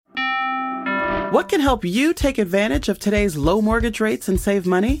What can help you take advantage of today's low mortgage rates and save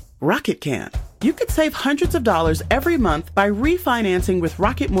money? Rocket can. You could save hundreds of dollars every month by refinancing with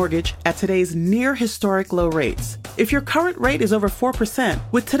Rocket Mortgage at today's near historic low rates. If your current rate is over 4%,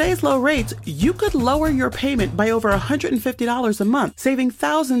 with today's low rates, you could lower your payment by over $150 a month, saving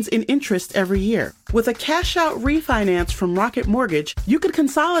thousands in interest every year. With a cash-out refinance from Rocket Mortgage, you could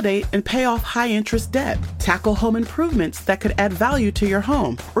consolidate and pay off high-interest debt, tackle home improvements that could add value to your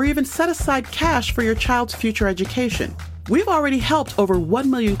home, or even set aside cash for your child's future education. We've already helped over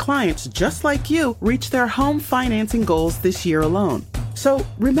 1 million clients just like you reach their home financing goals this year alone. So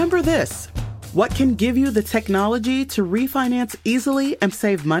remember this. What can give you the technology to refinance easily and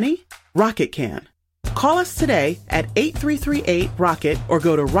save money? Rocket can. Call us today at 8338-ROCKET or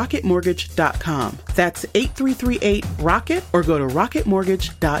go to rocketmortgage.com. That's 8338-ROCKET or go to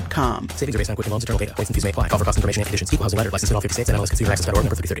rocketmortgage.com. Savings are based on quick loans, internal data. Points and fees may apply. Call for cost information and conditions. Equal housing letter. Licensed in all 50 states and NMLS-Consumer Access.org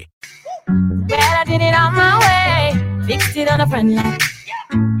number 3030. Well, I did it on my way. Fixed it on the front line.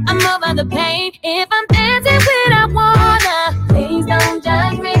 I'm over the pain. If I'm dancing when I wanna, please don't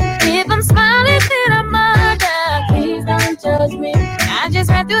judge me. If I'm smiling when I'm under, please don't judge me. I just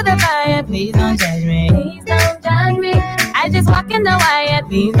ran through the fire, please don't judge me. Please don't judge me. I just walk in the wire,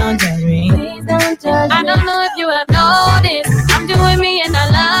 please don't judge me. Please don't judge me. I don't know if you have noticed, I'm doing me and I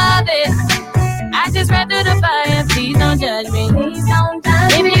love it. I just ran through the fire, please don't judge me. Please don't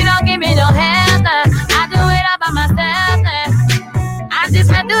judge me. If you don't give me no help, I do it all by myself. I just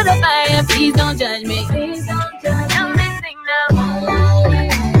ran through the fire, please don't judge me. Please don't judge me. I'm missing now.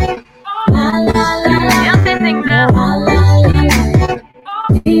 La la la. I'm missing now. La la la.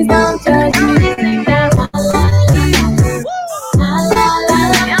 Please don't judge me. I'm missing now. La la la.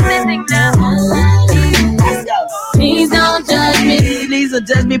 I'm missing now. Let's go. Please don't judge me. Please don't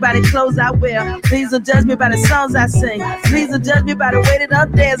judge me by the clothes I wear. Please don't judge me by the songs I sing. Please don't judge me by the way that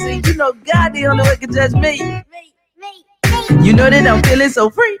I'm dancing. You know God the only one can judge me. You know that I'm feeling so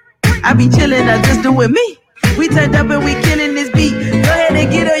free. I be chilling, I just doing me. We turned up and we killing this beat. Go ahead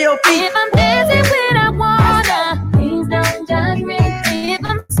and get on your feet. If I'm dancing when I wanna, please don't judge me. If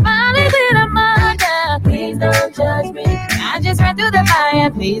I'm smiling when I'm under, please don't judge me. I just ran through the fire,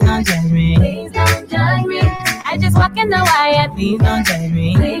 please don't judge me. Please don't judge me. I just walk in the wire, please don't judge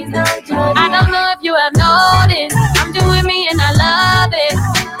me. Please don't judge me. I don't know if you have noticed, I'm doing me and I love it.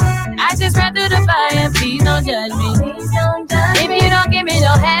 I just ran through the fire, please don't judge me. Please don't judge me. If you don't give me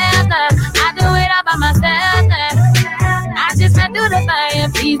no help, I do it all by myself. I just ran through the fire,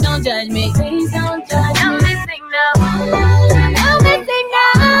 please don't judge me. Please don't judge me. I'm missing now. I'm missing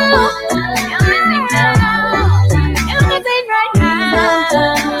now. I'm missing now. I'm missing right now.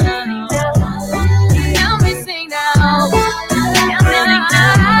 I'm missing now. I'm missing now.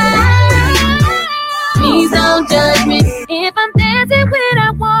 Please don't judge me. If I'm dancing when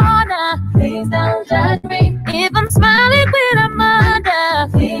I wanna, please don't judge me. If I'm smiling when I'm under,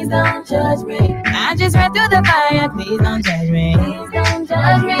 please don't judge me. I just ran through the fire, please don't judge me. Please don't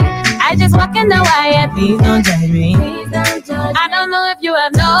judge me. I just walk in the wire, please don't judge me. Please don't judge me. I don't know if you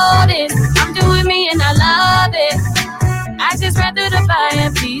have noticed, I'm doing me and I love it. I just ran through the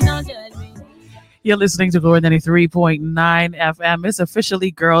fire, please don't judge me. You're listening to Glory 93.9 FM. It's officially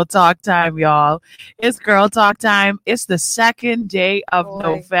Girl Talk time, y'all. It's Girl Talk time. It's the second day of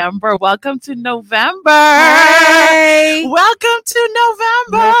November. Welcome to November. Hey. Welcome to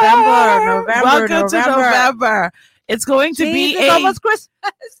November. Welcome to November. It's going to be almost Christmas.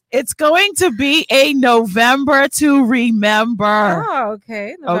 It's going to be a November to remember. Oh,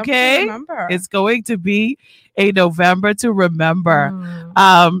 okay. November to remember. It's going to be a November to remember.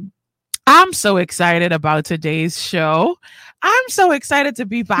 I'm so excited about today's show. I'm so excited to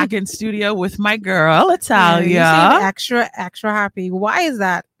be back in studio with my girl, Italia. Yeah, you seem extra happy. Why is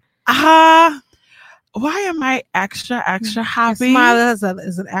that? Why am I extra happy? Your smile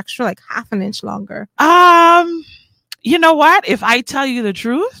is an extra like half an inch longer. You know what? If I tell you the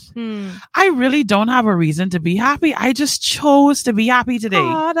truth, I really don't have a reason to be happy. I just chose to be happy today.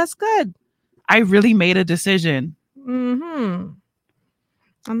 Oh, that's good. I really made a decision. Mm-hmm.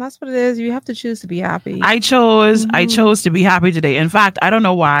 And that's what it is. You have to choose to be happy. I chose to be happy today. In fact, I don't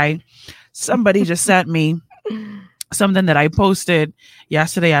know why. Somebody just sent me something that I posted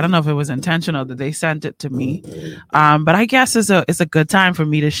yesterday. I don't know if it was intentional that they sent it to me. But I guess it's a good time for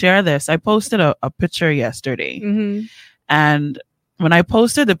me to share this. I posted a picture yesterday. And when I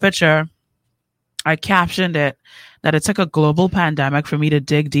posted the picture, I captioned it that it took a global pandemic for me to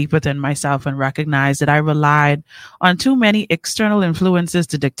dig deep within myself and recognize that I relied on too many external influences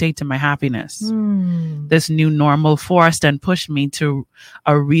to dictate to my happiness. This new normal forced and pushed me to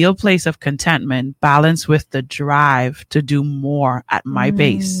a real place of contentment, balanced with the drive to do more at my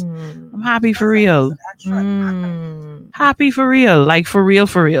pace. I'm happy for real. Happy for real. Like for real,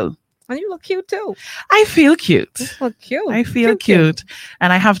 for real. And you look cute too. I feel cute. You look cute. I feel cute.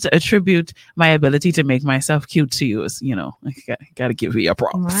 And I have to attribute my ability to make myself cute to you. As, you know, I gotta give you your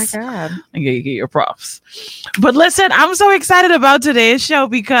props. Oh my God. I gotta give you your props. But listen, I'm so excited about today's show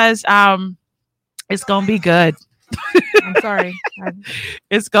because it's gonna be good. I'm sorry.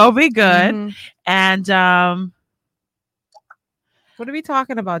 It's gonna be good. And what are we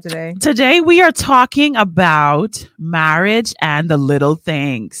talking about today? Today we are talking about marriage and the little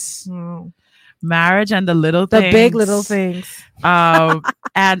things. Marriage and the little things. The big little things. And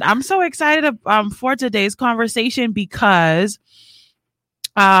I'm so excited for today's conversation because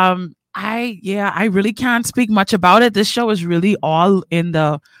I really can't speak much about it. This show is really all in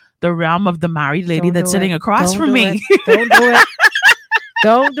the realm of the married lady that's sitting across from me. Don't do it.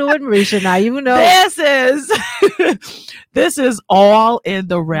 Don't do it, Mericha. Now you know this is all in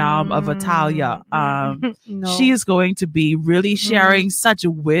the realm of Italia. No. She is going to be really sharing such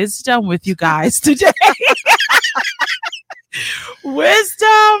wisdom with you guys today.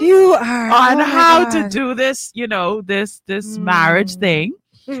 Wisdom you are on how to do this, you know, this marriage thing.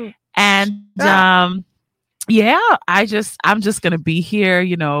 And I'm just gonna be here,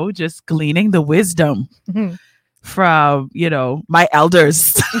 you know, just gleaning the wisdom from, you know, my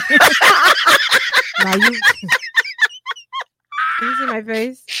elders. Now can you see my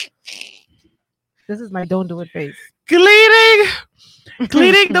face? This is my don't do it face. Gleaning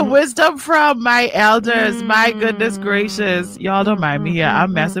the wisdom from my elders. My goodness gracious. Y'all don't mind me here.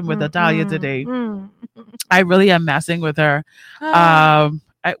 I'm messing with Italia today. I really am messing with her.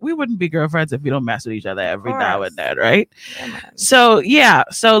 We wouldn't be girlfriends if we don't mess with each other every now and then, right? Yeah,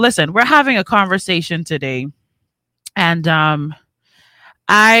 so listen, we're having a conversation today. And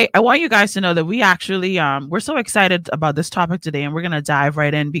I want you guys to know that we actually we're so excited about this topic today, and we're gonna dive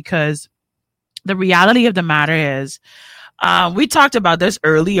right in because the reality of the matter is we talked about this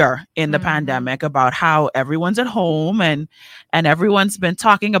earlier in the pandemic about how everyone's at home and everyone's been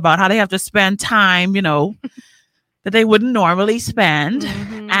talking about how they have to spend time, you know, that they wouldn't normally spend.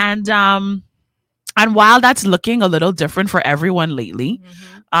 And while that's looking a little different for everyone lately,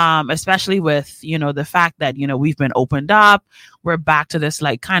 especially with, you know, the fact that, you know, we've been opened up, we're back to this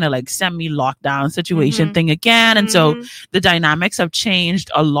like kind of like semi-lockdown situation thing again. And so the dynamics have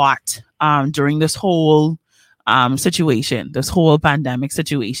changed a lot during this whole situation, this whole pandemic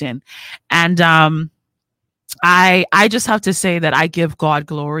situation. And I just have to say that I give God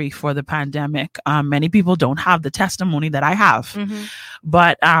glory for the pandemic. Many people don't have the testimony that I have,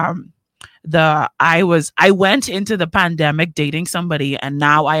 but I went into the pandemic dating somebody, and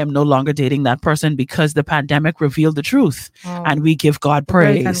now I am no longer dating that person because the pandemic revealed the truth, and we give God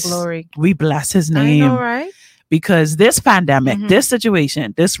praise and glory. We bless His name, I know, right? Because this pandemic, this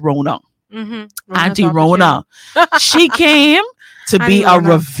situation, this Rona, Auntie Rona, she came to be a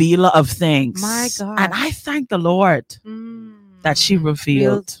revealer of things. My God. And I thank the Lord that she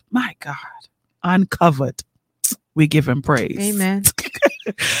revealed. My God, uncovered. We give Him praise. Amen.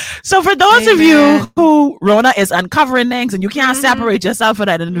 So for those of you who Rona is uncovering things and you can't separate yourself from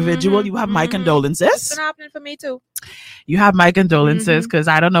that individual, you have my condolences. It's been happening for me too. You have my condolences because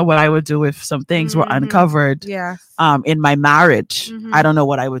I don't know what I would do if some things were uncovered in my marriage. I don't know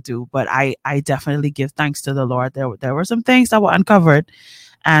what I would do, but I definitely give thanks to the Lord. There were some things that were uncovered,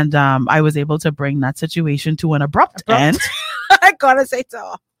 and I was able to bring that situation to an abrupt end. I gotta say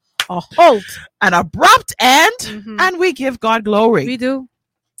so. A halt, an abrupt end, and we give God glory. We do.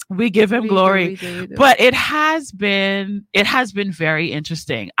 We give Him glory. We do. But it has been very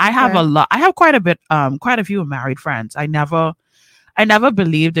interesting. I have quite a few married friends. I never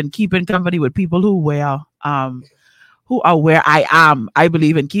believed in keeping company with people who are where I am. I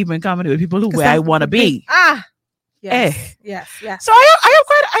believe in keeping company with people where I want to be. Yes. So I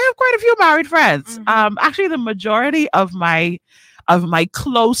have quite a few married friends. Actually, the majority of my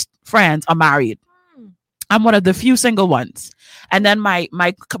close friends are married. I'm one of the few single ones. And then my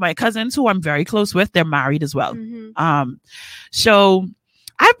cousins who I'm very close with, they're married as well. So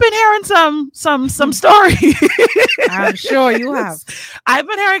I've been hearing some stories. I'm sure you have. I've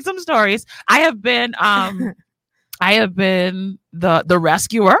been hearing some stories. I have been the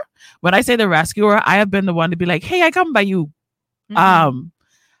rescuer. When I say the rescuer, I have been the one to be like, hey, I come by you. I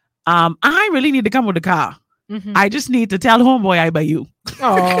really need to come with the car. I just need to tell homeboy I by you.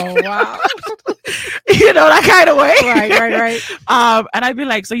 Oh, wow. you know, that kind of way. Right. And I'd be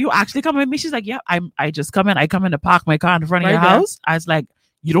like, so you actually come with me? She's like, yeah, I just come in. I come in to park my car in front of Right your there. house. I was like,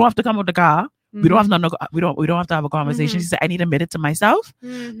 you don't have to come with the car. We don't Mhm. have we don't have to have a conversation. Mhm. She said, I need a minute to myself,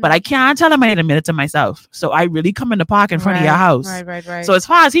 Mhm. but I can't tell him I need a minute to myself. So I really come in the park in front of your house. Right. So as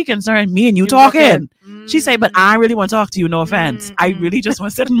far as he concerned, me and you talking. She said, but I really want to talk to you. No offense. I really just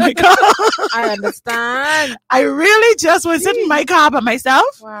want to sit in my car. I understand. I really just want to sit in my car by myself.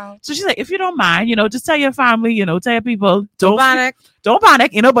 Wow. So she's like, if you don't mind, you know, just tell your family, you know, tell your people, don't Panic.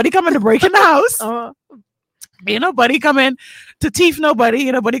 Ain't nobody coming to break in the house. Oh, Ain't nobody coming to teeth nobody.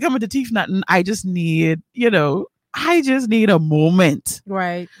 Ain't nobody coming to teeth nothing. I just need, you know, a moment.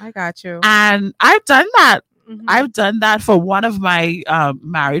 right. I got you. And I've done that. Mhm. I've done that for one of my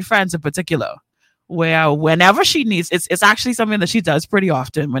married friends in particular, where whenever she needs, it's actually something that she does pretty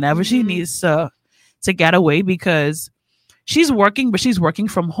often. Whenever she Mhm. needs to get away, because she's working, but she's working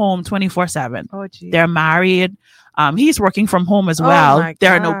from home 24/7. Oh, gee. They're married. He's working from home as Oh, well. my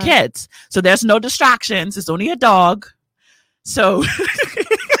There are no God. kids, so there's no distractions. It's only a dog. So look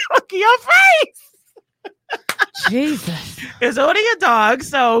at your face. Jesus. It's only a dog.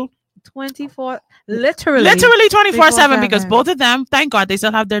 So 24. Literally 24/7, because 24/7. both of them, thank God, they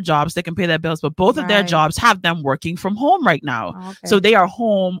still have their jobs. They can pay their bills, but both of their Right. jobs have them working from home right now. Okay. So they are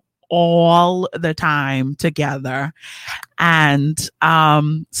home all the time together. And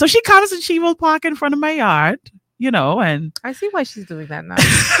so she comes and she will park in front of my yard, you know, and I see why she's doing that now.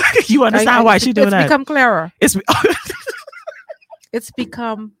 you understand why she's doing it's that. become clearer. It's It's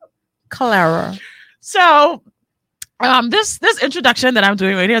become clearer. so this introduction that I'm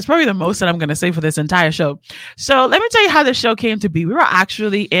doing right here is probably the most that I'm going to say for this entire show. So let me tell you how the show came to be. We were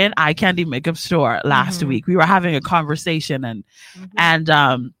actually in Eye Candy Makeup Store last Mhm. week. We were having a conversation, and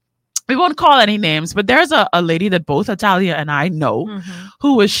Mhm. we won't call any names, but there's a lady that both Italia and I know Mhm.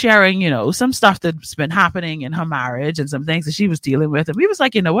 who was sharing, you know, some stuff that's been happening in her marriage and some things that she was dealing with. And we was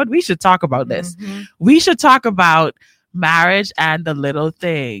like, you know what? We should talk about this. Mhm. We should talk about marriage and the little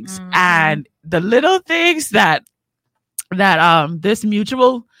things, Mhm. and the little things that this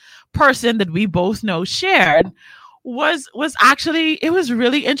mutual person that we both know shared was actually, it was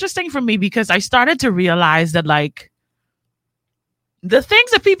really interesting for me, because I started to realize that, like, the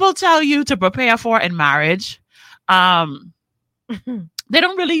things that people tell you to prepare for in marriage, they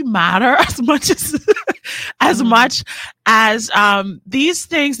don't really matter as much as these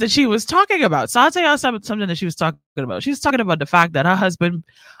things that she was talking about. So I'll tell you something that she was talking about. She was talking about the fact that her husband,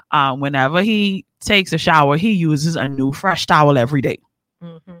 whenever he takes a shower, he uses a new fresh towel every day.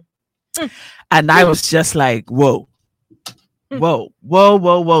 Mhm. And I was just like, whoa.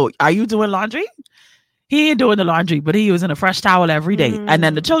 Are you doing laundry? He ain't doing the laundry, but he using a fresh towel every day. And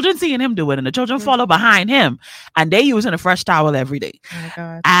then the children seeing him do it, and the children follow behind him, and they using a fresh towel every day. Oh my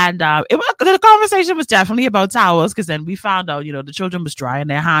God. And the conversation was definitely about towels, because then we found out, you know, the children was drying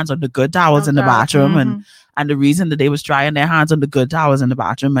their hands on the good towels in the bathroom, and the reason that they was drying their hands on the good towels in the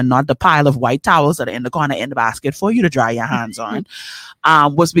bathroom and not the pile of white towels that are in the corner in the basket for you to dry your hands on,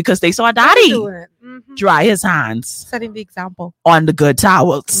 was because they saw daddy Doing it. Mhm. dry his hands Setting the example. on the good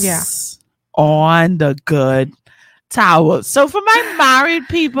towels. Yeah. On the good towels. So for my married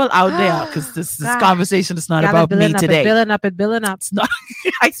people out there, because this God. conversation is not Got it about me building up, today. It building up. It's not.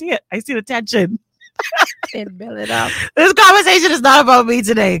 I see it. I see the tension. It building up. This conversation is not about me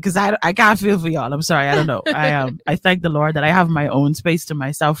today, because I can't feel for y'all. I'm sorry. I don't know. I thank the Lord that I have my own space to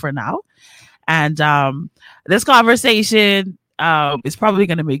myself for now. And this conversation is probably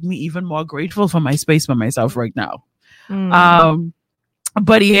going to make me even more grateful for my space for myself right now.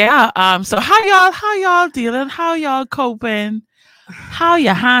 But yeah, so how y'all dealing? How y'all coping? How you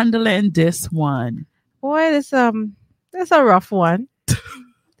handling this one? Boy, this a rough one.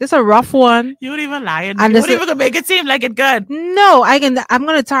 This a rough one. You don't even lie, and And you this don't even gonna make it seem like it good. No, I'm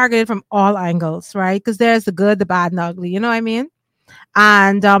gonna target it from all angles, right? Because there's the good, the bad, and the ugly. You know what I mean?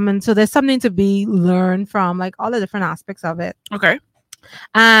 And so there's something to be learned from, like, all the different aspects of it. Okay.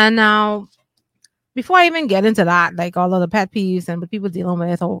 And now, before I even get into that, like all of the pet peeves and what people dealing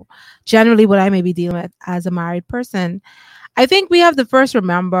with, or generally what I may be dealing with as a married person, I think we have to first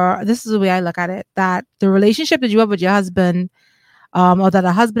remember, this is the way I look at it, that the relationship that you have with your husband, or that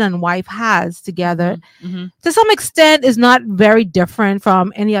a husband and wife has together, Mm-hmm. to some extent is not very different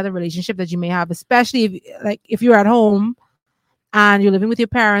from any other relationship that you may have, especially if you're at home and you're living with your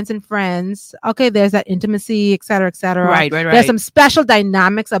parents and friends. Okay, there's that intimacy, et cetera, et cetera. Right. There's some special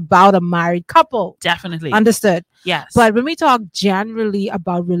dynamics about a married couple. Definitely. Understood. Yes. But when we talk generally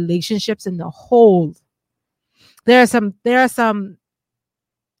about relationships in the whole, there are some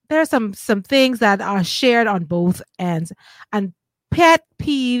things that are shared on both ends, and pet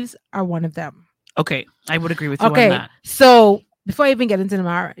peeves are one of them. Okay, I would agree with you on Okay, that. so before I even get into the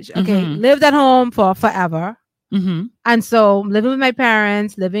marriage, okay, lived at home for forever. And so living with my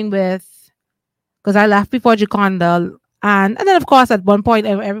parents, because I left before Jaconda. And then, of course, at one point,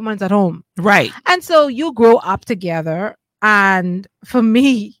 everyone's at home. Right. And so you grow up together. And for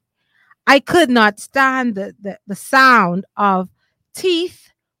me, I could not stand the sound of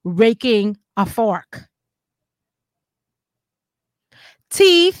teeth raking a fork.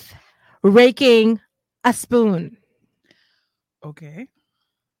 Teeth raking a spoon. Okay.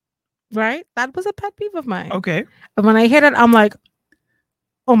 Right? That was a pet peeve of mine. Okay. And when I hear it, I'm like,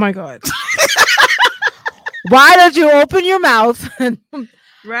 oh my God. Why don't you open your mouth and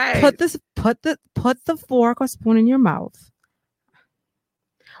put the fork or spoon in your mouth?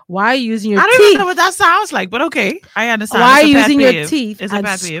 Why are you using your teeth? I don't even know what that sounds like, but okay. I understand. Why are you using your teeth and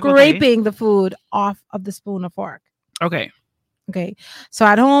scraping the food off of the spoon or fork? Okay. Okay. So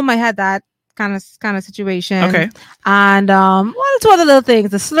at home I had that kind of situation. Okay. And one or two other little things.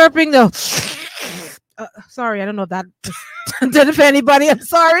 The slurping, sorry, I don't know if that did it for anybody. I'm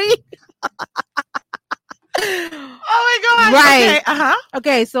sorry. Oh my God. Right. Okay.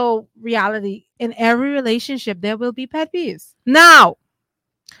 Okay, so reality. In every relationship, there will be pet peeves. Now,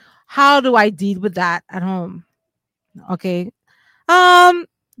 how do I deal with that at home? Okay.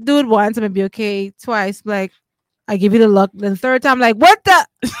 Do it once, I'm gonna be okay. Twice, like I give you the look. Then the third time, like, what the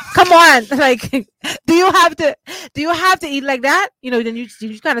come on? Like, do you have to eat like that? Then you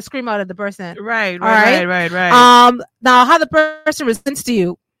kind of scream out at the person. Right. Now how the person responds to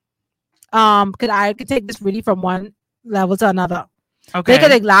you. Could take this really from one level to another. Okay. They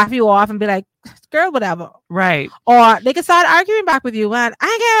could like laugh you off and be like, girl, whatever. Right. Or they could start arguing back with you and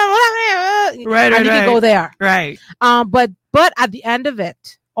I can't right. And you can go there. Right. But at the end of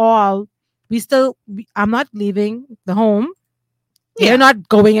it all, I'm not leaving the home. Yeah. They're not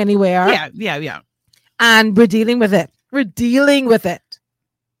going anywhere. Yeah. And we're dealing with it.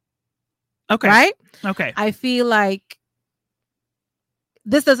 Okay. Right? Okay. I feel like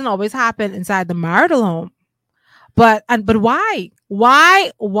this doesn't always happen inside the marital home. But why?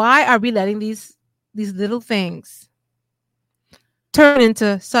 Why are we letting these little things turn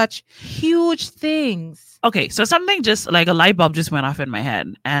into such huge things? Okay, so something just like a light bulb just went off in my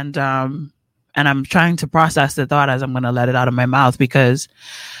head, and I'm trying to process the thought as I'm going to let it out of my mouth, because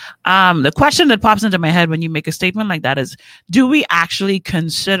the question that pops into my head when you make a statement like that is, do we actually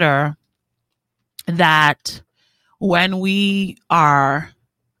consider that when we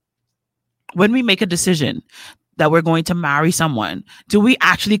make a decision that we're going to marry someone, do we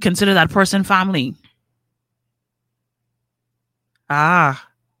actually consider that person family?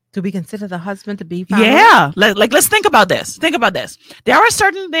 Do we consider the husband to be family? Yeah. Let's think about this. There are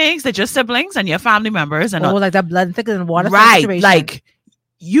certain things that your siblings and your family members and like that blood thicker than water. Right. Situation. Like,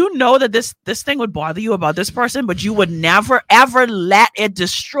 that this thing would bother you about this person, but you would never ever let it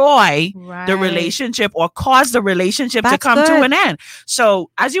destroy the relationship or cause the relationship to come to an end.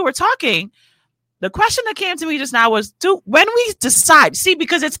 So as you were talking, the question that came to me just now was, when we decide,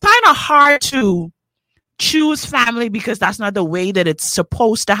 because it's kind of hard to choose family because that's not the way that it's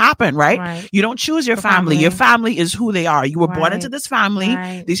supposed to happen, right? You don't choose your family. Your family is who they are. You were born into this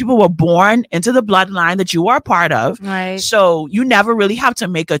family. These people were born into the bloodline that you are a part of. So you never really have to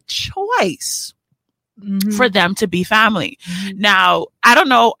make a choice for them to be family. Now, I don't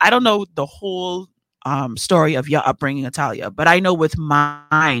know the whole story of your upbringing, Italia, but I know with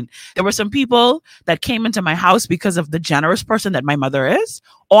mine, there were some people that came into my house because of the generous person that my mother is.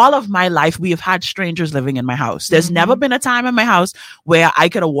 All of my life, we have had strangers living in my house. There's never been a time in my house where I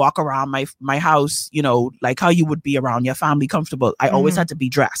could walk around my house, like how you would be around your family comfortable. I always had to be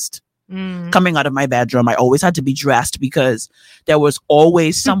dressed. Coming out of my bedroom, I always had to be dressed because there was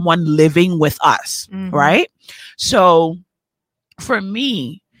always someone living with us, right? So for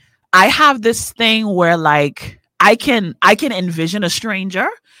me, I have this thing where like I can envision a stranger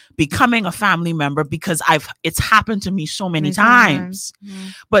becoming a family member because it's happened to me so many times.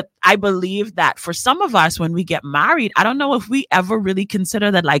 But I believe that for some of us, when we get married, I don't know if we ever really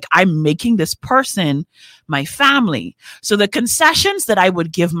consider that like I'm making this person my family. So the concessions that I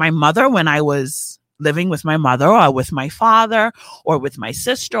would give my mother when I was living with my mother or with my father or with my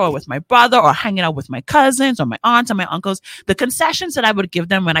sister or with my brother or hanging out with my cousins or my aunts and my uncles, the concessions that I would give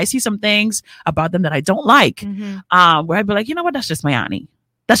them when I see some things about them that I don't like, where I'd be like, you know what, that's just my auntie.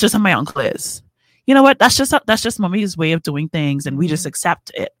 That's just how my uncle is. You know what? That's just mommy's way of doing things, and we just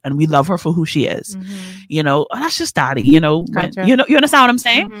accept it, and we love her for who she is. That's just daddy. You understand what I'm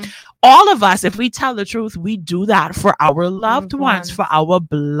saying? All of us, if we tell the truth, we do that for our loved ones, for our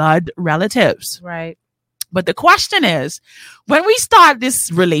blood relatives. Right. But the question is, when we start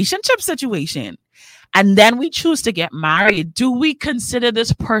this relationship situation, and then we choose to get married, do we consider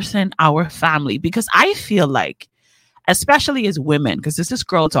this person our family? Because I feel like, especially as women, because this is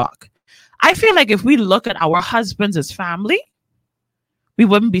girl talk, I feel like if we look at our husbands as family, we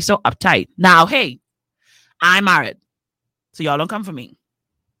wouldn't be so uptight. Now, hey, I'm married, so y'all don't come for me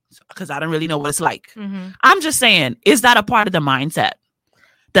because I don't really know what it's like. I'm just saying, is that a part of the mindset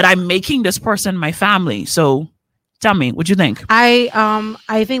that I'm making this person my family? So tell me, what you think?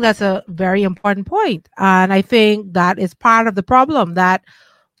 I think that's a very important point, and I think that is part of the problem, that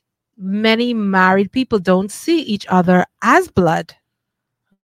many married people don't see each other as blood.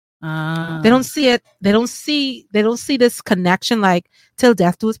 They don't see it. They don't see this connection, like till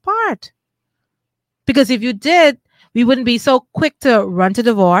death do us part. Because if you did, we wouldn't be so quick to run to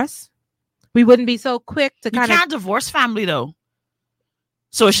divorce. We wouldn't be so quick to You can't divorce family though,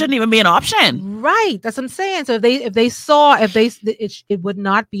 so it shouldn't even be an option. Right. That's what I'm saying. So it would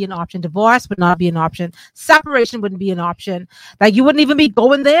not be an option. Divorce would not be an option. Separation wouldn't be an option. Like, you wouldn't even be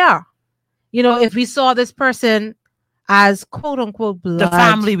going there. You know, if we saw this person as quote unquote blood, the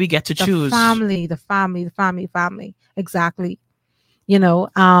family we get to choose. The family. Exactly. You know,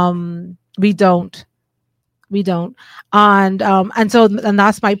 we don't. And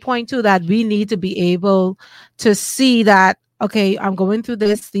that's my point too, that we need to be able to see that, okay, I'm going through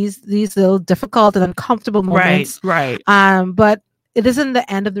these little difficult and uncomfortable moments. Right. But it isn't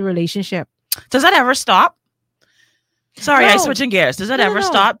the end of the relationship. Does that ever stop? Sorry, No. I'm switching gears. Does that ever No.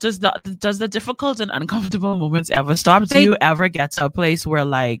 stop? Does the difficult and uncomfortable moments ever stop? Do you ever get to a place where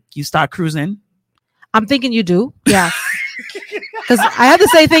like you start cruising? I'm thinking you do. Yeah. Because I have to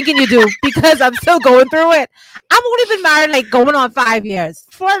say thinking you do, because I'm still going through it. I've only been married like going on 5 years.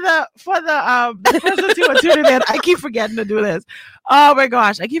 For the persons who are tuning in, I keep forgetting to do this. Oh my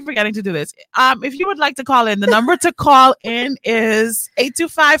gosh, I keep forgetting to do this. If you would like to call in, the number to call in is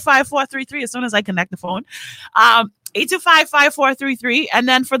 825-5433 as soon as I connect the phone. 825-5433. And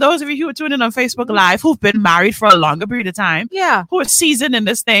then for those of you who are tuning in on Facebook Live who've been married for a longer period of time, who are seasoned in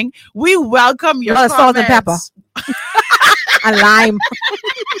this thing, we welcome your comments. Salt and pepper. And lime.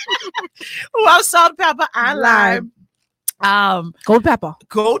 Well, salt, pepper, and lime. Gold pepper.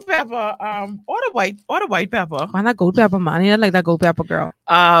 Or the white pepper. Why not gold pepper, man? You don't like that gold pepper, girl.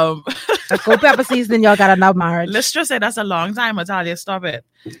 That gold pepper seasoning, y'all got enough marriage. Let's just say that's a long time, Italia. Stop it.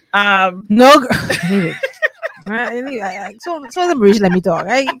 No, girl. So Mericha, let me talk.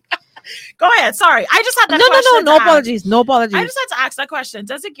 Right? Go ahead. Sorry, I just had that question. No apologies. No apologies. I just had to ask that question.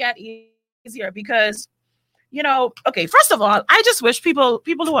 Does it get easier? Because, you know, okay, first of all, I just wish people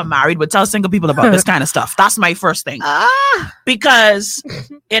who are married would tell single people about this kind of stuff. That's my first thing. Because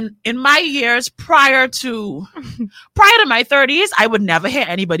in my years prior to my 30s, I would never hear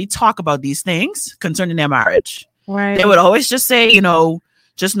anybody talk about these things concerning their marriage. Right. They would always just say, you know,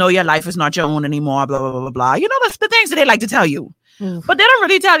 just know your life is not your own anymore, blah, blah, blah, blah, blah. You know, the things that they like to tell you. But they don't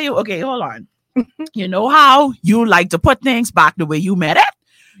really tell you, okay, hold on. You know how you like to put things back the way you met it?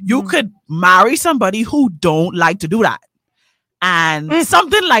 You could marry somebody who don't like to do that. And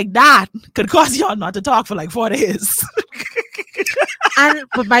something like that could cause y'all not to talk for like 4 days.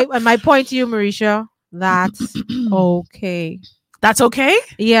 But my point to you, Mericha, that's okay. That's okay?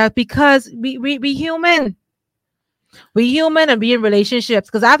 Yeah, because we human. We human and be in relationships.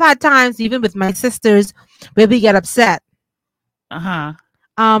 Because I've had times, even with my sisters, where we get upset. I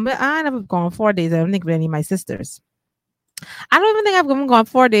never gone 4 days. I don't think with any of my sisters. I don't even think I've gone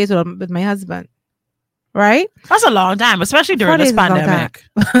 4 days with my husband. Right? That's a long time, especially during this pandemic.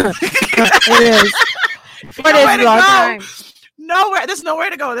 It is. 4 days is a long time. Nowhere. There's nowhere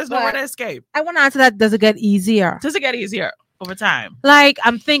to go. There's nowhere to escape. I want to answer that. Does it get easier? Does it get easier over time? Like,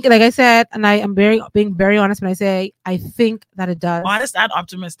 I'm thinking, like I said, and I am being very honest when I say I think that it does. Honest and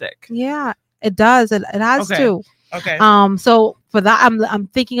optimistic. Yeah, it does. It has to. Okay. So for that, I'm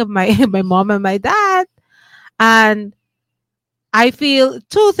thinking of my mom and my dad, and I feel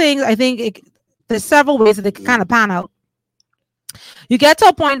two things. I think there's several ways that it can kind of pan out. You get to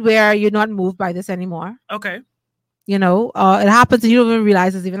a point where you're not moved by this anymore. Okay. You know, it happens and you don't even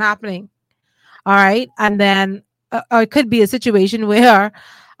realize it's even happening. All right. And then it could be a situation where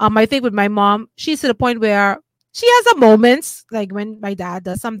I think with my mom, she's to the point where she has a moments like when my dad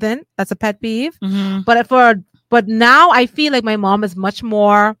does something that's a pet peeve. But now I feel like my mom is much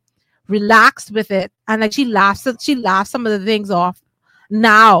more relaxed with it, and like she laughs some of the things off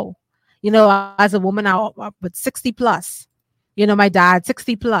now. You know, as a woman now with 60 plus, you know, my dad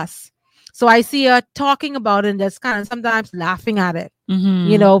 60 plus. So I see her talking about it and just kind of sometimes laughing at it,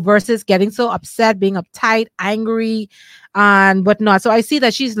 you know, versus getting so upset, being uptight, angry, and whatnot. So I see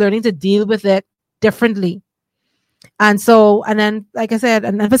that she's learning to deal with it differently. And then, like I said,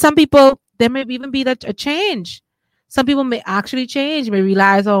 and then for some people, there may even be a change. Some people may actually change, may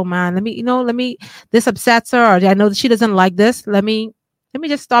realize, oh man, this upsets her, or I know that she doesn't like this. Let me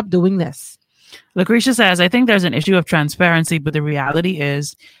just stop doing this. Lucretia says, I think there's an issue of transparency, but the reality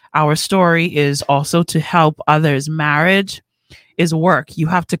is our story is also to help others. Marriage is work. You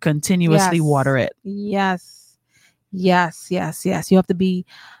have to continuously water it. Yes. You have to be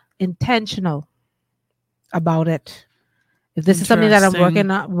intentional about it. If this is something that I'm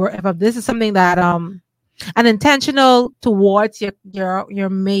working on, if this is something that and intentional towards your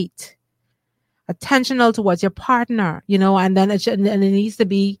mate, intentional towards your partner, and then it needs to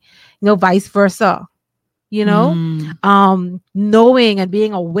be, vice versa, knowing and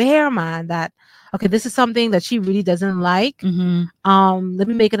being aware, man, that okay, this is something that she really doesn't like. Let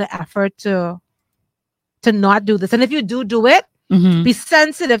me make an effort to not do this, and if you do it, be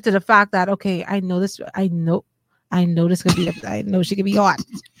sensitive to the fact that okay, I know this could be. I know she could be hot.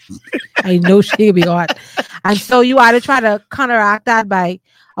 I know she could be hot, and so you either try to counteract that by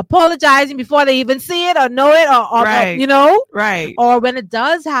apologizing before they even see it or know it, or right. Or when it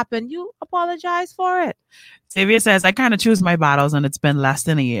does happen, you apologize for it. Xavier says, I kind of choose my battles, and it's been less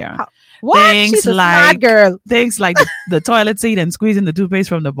than a year. What? She's a smart girl. Things like the toilet seat and squeezing the toothpaste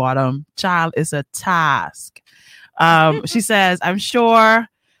from the bottom. Child, is a task. She says, I'm sure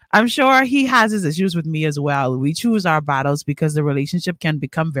he has his issues with me as well. We choose our battles because the relationship can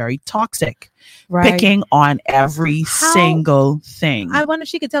become very toxic, picking on every single thing. I wonder if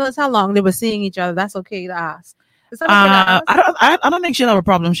she could tell us how long they were seeing each other. That's okay to ask. I don't think she'll have a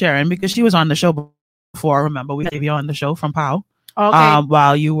problem sharing because she was on the show before. Remember, we had you on the show from POW. Okay.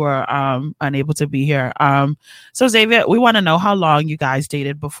 While you were unable to be here. So Xavier, we want to know how long you guys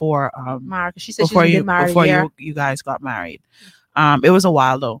dated before she said before you guys got married. It was a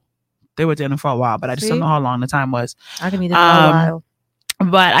while though. They were dating for a while, but I just don't know how long the time was. I can be there for a while.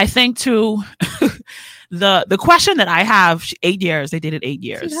 But I think too, the question that I have, 8 years. They dated 8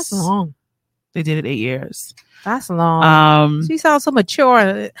 years. See, that's long. They dated 8 years. That's long. She sounds so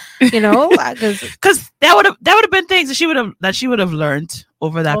mature, because that would have been things that she would have learned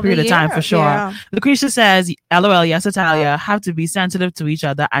over that period of time for sure. Yeah. Lucretia says, "LOL, yes, Italia, have to be sensitive to each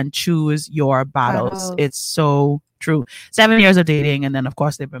other and choose your battles." It's so true. 7 years of dating, and then of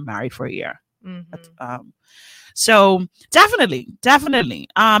course they've been married for a year. So definitely.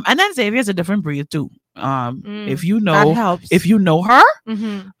 And then Xavier's a different breed too. If you know her,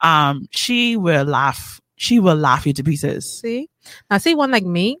 she will laugh. She will laugh you to pieces. See one like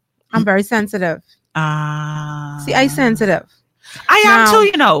me. I'm very sensitive. I'm sensitive. I am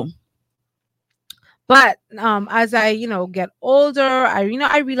too, But as I, get older,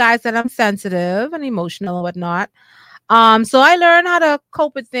 I realize that I'm sensitive and emotional and whatnot. So I learn how to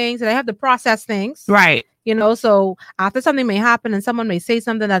cope with things, and I have to process things. Right. So after something may happen and someone may say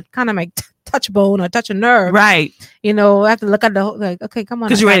something that kind of might touch a bone or touch a nerve. Right. I have to look at okay, come on.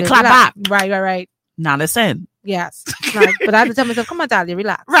 Because you're ready to clap back. Right. Now listen. Yes. But I have to tell myself, come on, Talia,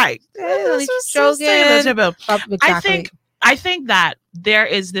 relax. Right. Exactly. I think that there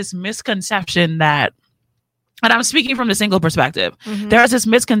is this misconception that, and I'm speaking from the single perspective, there is this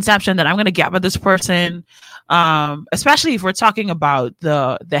misconception that I'm going to get with this person, especially if we're talking about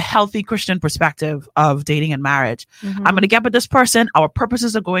the healthy Christian perspective of dating and marriage. I'm going to get with this person. Our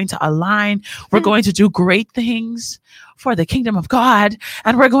purposes are going to align. We're going to do great things for the kingdom of God,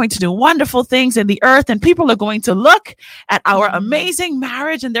 and we're going to do wonderful things in the earth, and people are going to look at our amazing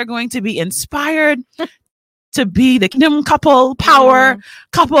marriage, and they're going to be inspired to be the kingdom couple, power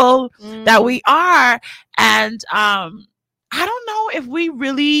couple that we are. And I don't know if we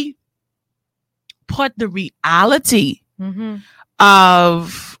really put the reality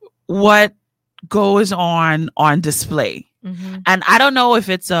of what goes on display. And I don't know if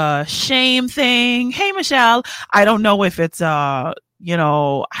it's a shame thing. Hey, Michelle, I don't know if it's I don't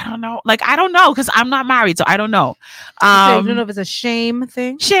know. I don't know, because I'm not married, so I don't know. You don't know if it's a shame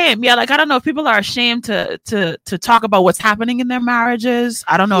thing? Shame, yeah. I don't know if people are ashamed to talk about what's happening in their marriages.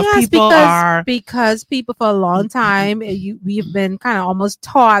 I don't know if people are, because people for a long time we've been kind of almost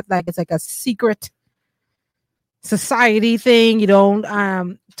taught it's like a secret society thing. You don't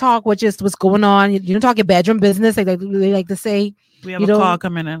talk what's going on. You don't talk your bedroom business. They like to say. We have a call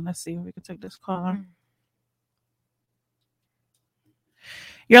coming in. Let's see if we can take this call.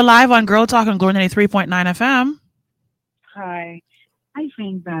 You're live on Girl Talk on Glory 93.9 FM. Hi. I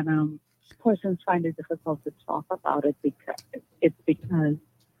think that persons find it difficult to talk about it because,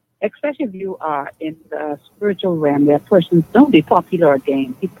 especially if you are in the spiritual realm, where persons don't be popular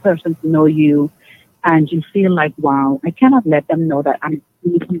again. If persons know you and you feel like, wow, I cannot let them know that I'm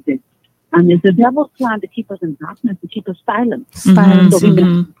doing this. And it's the devil's plan to keep us in darkness, to keep us silent. Silence. So we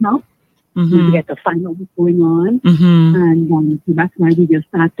can, We get to find out what's going on. And so that's why we just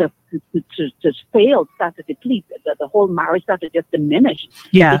start to fail, start to deplete. The whole marriage starts to just diminish.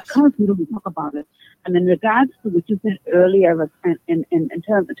 Yes. Because we don't talk about it. And in regards to what you said earlier, in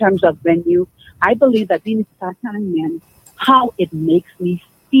terms of when I believe that we need to start telling men how it makes me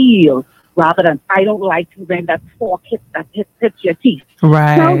feel, rather than I don't like when that fork hits your teeth.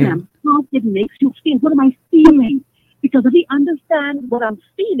 Right. Tell them how it makes you feel. What am I feeling? Because if he understands what I'm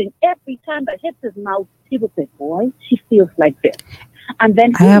feeling, every time that hits his mouth, he will say, "Boy, she feels like this," and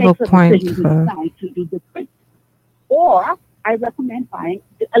then he makes a decision to decide to do different. Or I recommend buying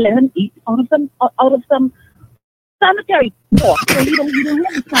let him eat out of some sanitary fork, so you don't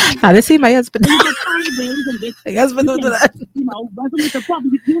have to time. I didn't see my husband. My husband will do that. Wasn't the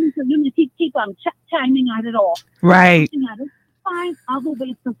problem? You need to keep on chiming at it all. Right. Find other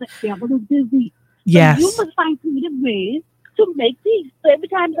ways to say, "Devil is busy." Yes. So you must find creative ways to make peace. So every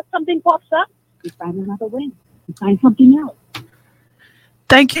time that something pops up, you find another way. You find something else.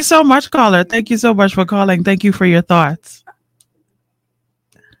 Thank you so much, caller. Thank you so much for calling. Thank you for your thoughts.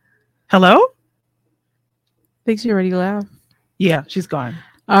 Hello? I think she already left. Yeah, she's gone.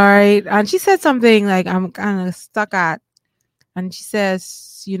 All right. And she said something like I'm kind of stuck at. And she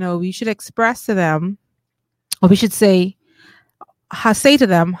says, we should express to them, or we should say to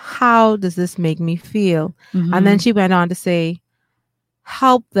them, how does this make me feel? And then she went on to say,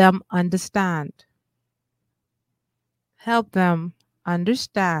 help them understand. Help them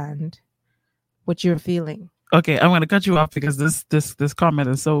understand what you're feeling. Okay, I'm going to cut you off because this comment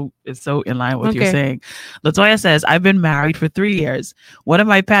is so in line with what you're saying. Latoya says, I've been married for 3 years. One of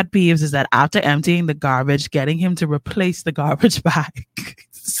my pet peeves is that after emptying the garbage, getting him to replace the garbage bag.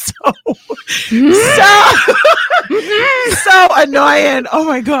 so annoying. Oh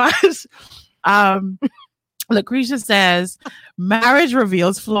my gosh. Lucretia says, marriage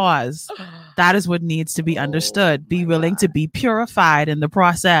reveals flaws. That is what needs to be understood. Be willing to be purified in the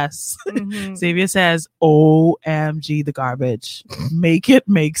process. Xavier says, OMG, the garbage. Make it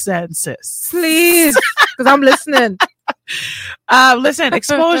make sense, sis. Please, because I'm listening. Listen,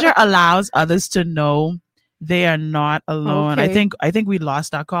 exposure allows others to know they are not alone. Okay. I think we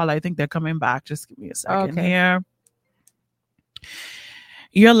lost our call. I think they're coming back. Just give me a second here.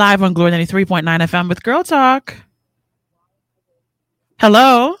 You're live on Glory 93.9 FM with Girl Talk.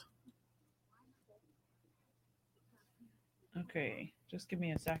 Hello? Okay, just give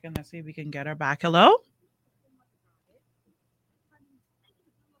me a second. Let's see if we can get her back. Hello?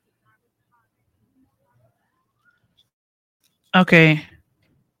 Okay.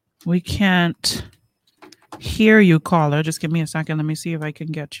 We can't hear you, caller. Just give me a second. Let me see if I can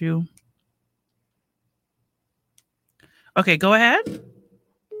get you. Okay, go ahead.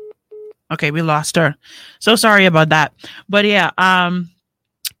 Okay, we lost her. So sorry about that. But yeah,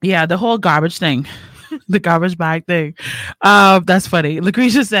 the whole garbage thing, the garbage bag thing. That's funny.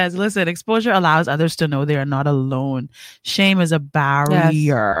 Lucretia says, listen, exposure allows others to know they are not alone. Shame is a barrier.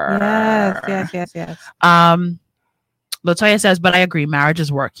 Yes. Latoya says, but I agree, marriage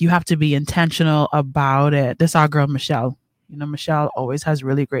is work. You have to be intentional about it. This is our girl, Michelle. Michelle always has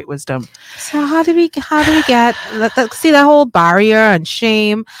really great wisdom. So how do we get see that whole barrier and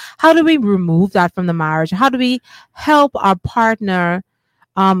shame? How do we remove that from the marriage? How do we help our partner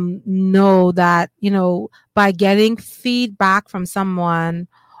know that, by getting feedback from someone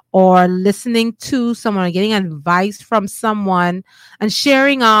or listening to someone or getting advice from someone and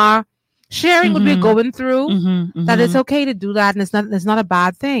sharing what we're going through, that it's okay to do that, and it's not a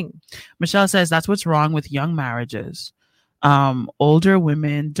bad thing. Michelle says that's what's wrong with young marriages. Older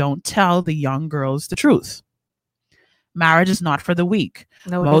women don't tell the young girls the truth. Marriage is not for the weak.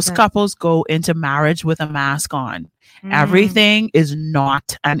 No, most couples go into marriage with a mask on. Everything is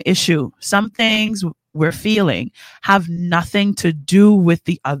not an issue. Some things we're feeling have nothing to do with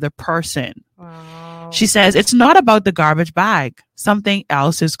the other person. Wow. She says it's not about the garbage bag. Something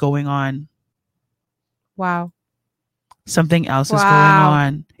else is going on. Wow. Something else is going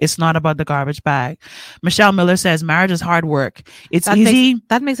on. It's not about the garbage bag. Michelle Miller says marriage is hard work. It's easy.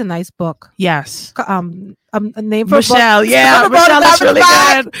 That makes a nice book. Yes. A name for Michelle. book. Yeah, Michelle, that's really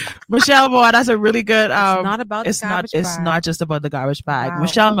good. Michelle, boy, that's a really good. It's not about. It's not just about the garbage bag. Wow.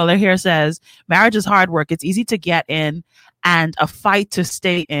 Michelle Miller here says marriage is hard work. It's easy to get in and a fight to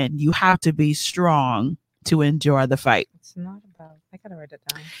stay in. You have to be strong to endure the fight. It's not about. I gotta write it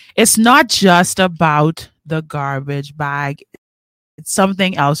down. It's not just about the garbage bag. It's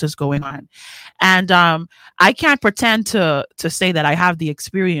something else is going on. And I can't pretend to say that I have the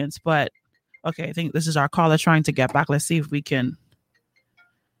experience, but okay, I think this is our caller trying to get back. Let's see if we can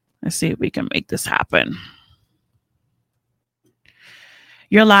make this happen.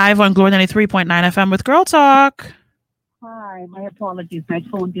 You're live on Glory 93.9 FM with Girl Talk. Hi, my apologies. My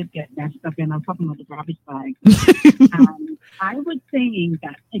phone did get messed up and I'm talking about the garbage bag. I was saying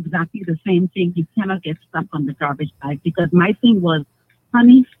that exactly the same thing. You cannot get stuck on the garbage bag because my thing was,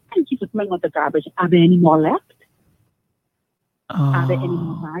 honey, thank you for throwing out the garbage. Are there any more left? Are there any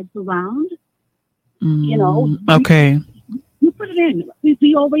more bags around? You know. Okay. You put it in.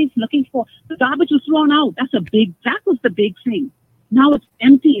 We always looking for the garbage was thrown out. That was the big thing. Now it's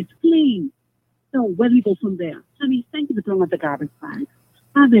empty. It's clean. So where do we go from there? Honey, thank you for throwing out the garbage bag.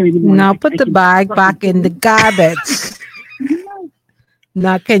 Are there any more? Now put the bag back in the garbage.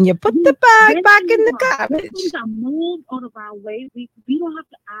 Now can you put the bag back in the garbage? Things are moved out of our way. We don't have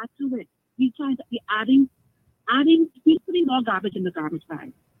to add to it. We try to be adding. We're putting more garbage in the garbage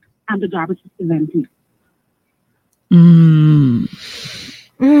bag, and the garbage is still empty.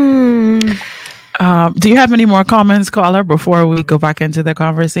 Do you have any more comments, caller, before we go back into the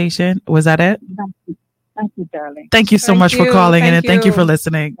conversation? Was that it? Thank you, darling. Thank you so much for calling in, and thank you for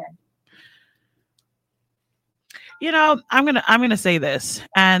listening. Okay. You know, I'm gonna say this,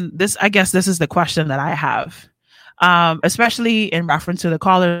 and I guess this is the question that I have, especially in reference to the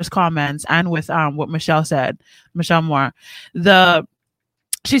caller's comments and with what Michelle said, Michelle Moore.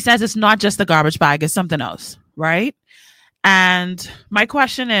 She says it's not just the garbage bag; it's something else, right? And my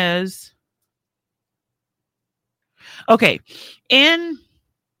question is, okay, in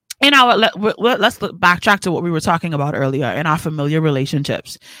our let's backtrack to what we were talking about earlier in our familiar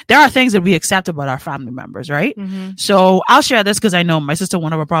relationships. There are things that we accept about our family members, right? Mm-hmm. So I'll share this because I know my sister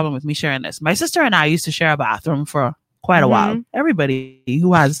won't have a problem with me sharing this. My sister and I used to share a bathroom for quite a while. Everybody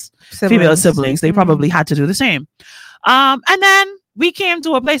who has female siblings, they probably had to do the same. And then we came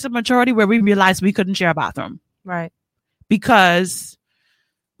to a place of maturity where we realized we couldn't share a bathroom, right? Because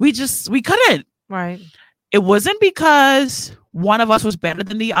we couldn't. Right. It wasn't because one of us was better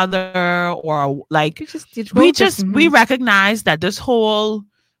than the other, or like we recognized that this whole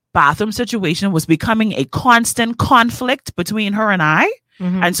bathroom situation was becoming a constant conflict between her and I.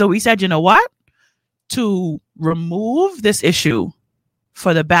 Mm-hmm. And so we said, you know what? To remove this issue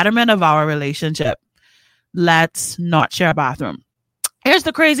for the betterment of our relationship, let's not share a bathroom. Here's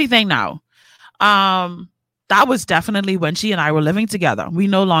the crazy thing now. That was definitely when she and I were living together. We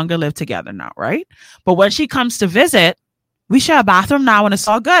no longer live together now, right? But when she comes to visit, we share a bathroom now and it's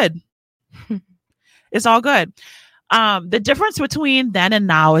all good. It's all good. The difference between then and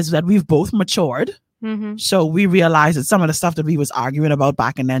now is that we've both matured. Mm-hmm. So we realized that some of the stuff that we was arguing about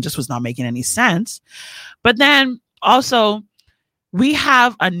back and then just was not making any sense. But then also we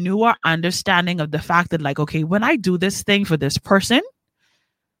have a newer understanding of the fact that, like, okay, when I do this thing for this person,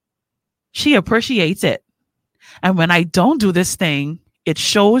 she appreciates it. And when I don't do this thing, it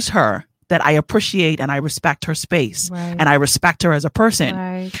shows her that I appreciate and I respect her space, right, and I respect her as a person.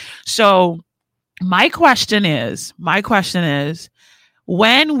 Right. So my question is,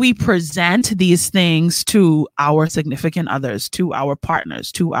 when we present these things to our significant others, to our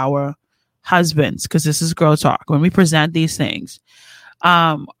partners, to our husbands, because this is girl talk, when we present these things,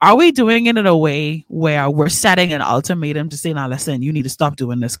 are we doing it in a way where we're setting an ultimatum to say, now listen, you need to stop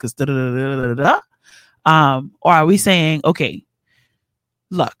doing this because or are we saying, okay,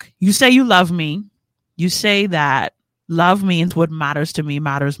 look, you say you love me. You say that love means what matters to me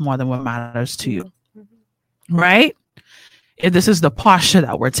matters more than what matters to you. Mm-hmm. Right? If this is the posture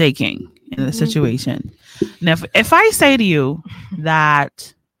that we're taking in the situation. And if I say to you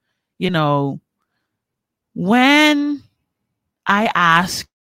that, you know, when I ask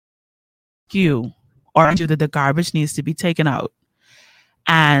you or you that the garbage needs to be taken out,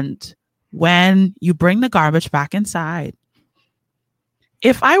 and when you bring the garbage back inside,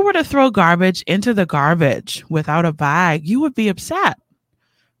 if I were to throw garbage into the garbage without a bag, you would be upset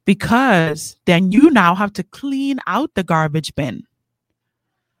because then you now have to clean out the garbage bin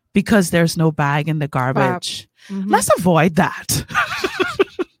because there's no bag in the garbage. Mm-hmm. Let's avoid that.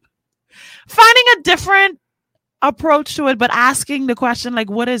 Finding a different approach to it, but asking the question, like,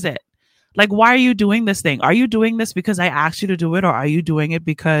 what is it? Like, why are you doing this thing? Are you doing this because I asked you to do it? Or are you doing it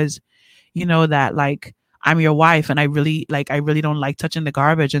because you know that, like, I'm your wife and I really don't like touching the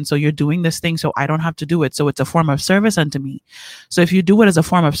garbage. And so you're doing this thing so I don't have to do it. So it's a form of service unto me. So if you do it as a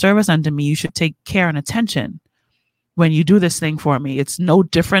form of service unto me, you should take care and attention when you do this thing for me. It's no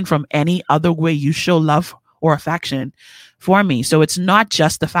different from any other way you show love or affection for me. So it's not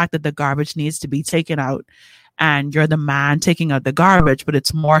just the fact that the garbage needs to be taken out and you're the man taking out the garbage, but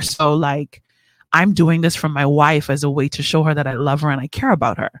it's more so like, I'm doing this for my wife as a way to show her that I love her and I care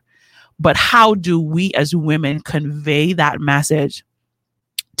about her. But how do we as women convey that message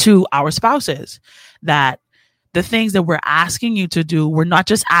to our spouses that the things that we're asking you to do, we're not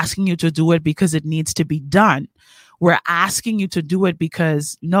just asking you to do it because it needs to be done. We're asking you to do it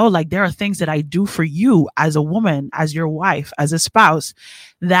because, no, like there are things that I do for you as a woman, as your wife, as a spouse,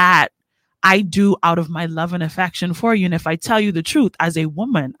 that I do out of my love and affection for you. And if I tell you the truth, as a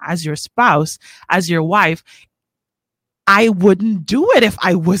woman, as your spouse, as your wife, I wouldn't do it if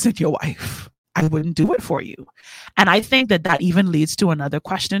I wasn't your wife. I wouldn't do it for you. And I think that that even leads to another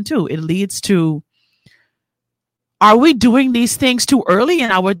question too. It leads to, are we doing these things too early in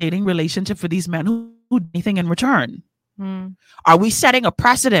our dating relationship for these men who do anything in return? Are we setting a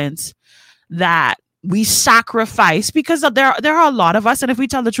precedent that we sacrifice? Because there are a lot of us, and if we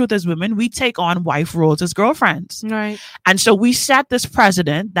tell the truth as women, we take on wife roles as girlfriends. Right. And so we set this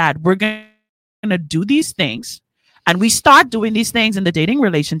precedent that we're going to do these things, and we start doing these things in the dating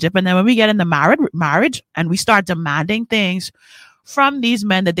relationship. And then when we get in the marriage and we start demanding things from these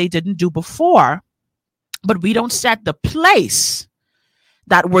men that they didn't do before, but we don't set the place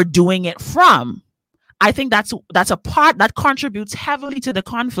that we're doing it from. I think that's a part that contributes heavily to the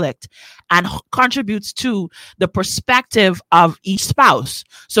conflict and contributes to the perspective of each spouse.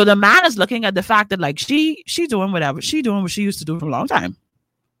 So the man is looking at the fact that like she doing whatever, she doing what she used to do for a long time.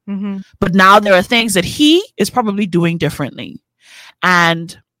 Mm-hmm. But now there are things that he is probably doing differently.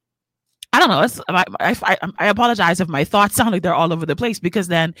 And I don't know. I apologize if my thoughts sound like they're all over the place, because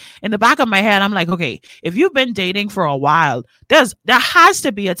then in the back of my head, I'm like, okay, if you've been dating for a while, there has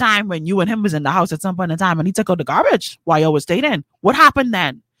to be a time when you and him was in the house at some point in time and he took out the garbage while you was dating. What happened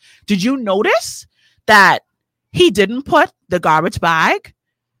then? Did you notice that he didn't put the garbage bag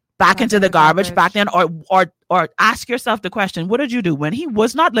back into the garbage back then? Or ask yourself the question, what did you do when he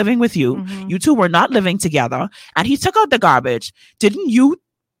was not living with you? Mm-hmm. You two were not living together and he took out the garbage. Didn't you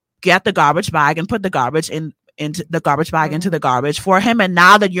get the garbage bag and put the garbage into the garbage bag into the garbage for him? And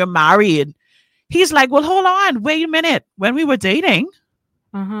now that you're married, he's like, well, hold on, wait a minute. When we were dating,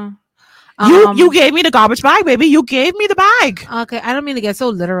 you gave me the garbage bag, baby. You gave me the bag. Okay, I don't mean to get so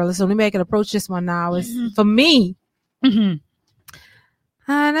literal. So let me approach this one now. Is for me, and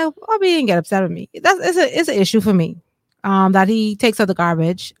I'll be and get upset with me. It's an issue for me. That he takes out the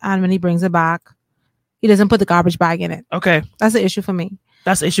garbage and when he brings it back, he doesn't put the garbage bag in it. Okay, that's an issue for me.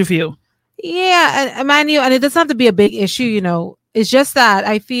 That's an issue for you. Yeah, and mind you, and it doesn't have to be a big issue, you know. It's just that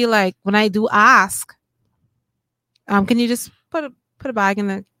I feel like when I do ask, can you just put a bag in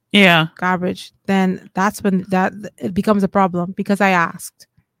the garbage? Then that's when it becomes a problem because I asked.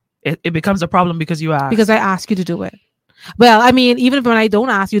 It becomes a problem because you asked. Because I ask you to do it. Well, I mean, even when I don't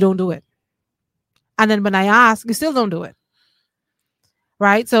ask, you don't do it. And then when I ask, you still don't do it.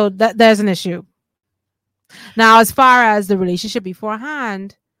 Right? So there's an issue. Now, as far as the relationship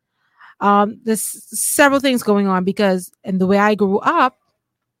beforehand, there's several things going on because in the way I grew up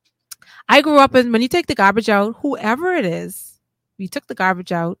in when you take the garbage out, whoever it is, you took the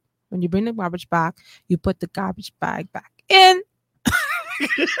garbage out. When you bring the garbage back, you put the garbage bag back in,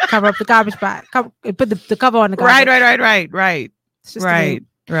 cover up the garbage bag, put the cover on the garbage. Right. It's just right.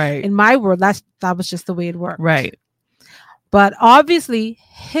 In my world, that was just the way it worked. Right. But obviously,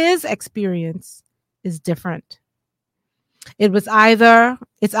 his experience is different. It's either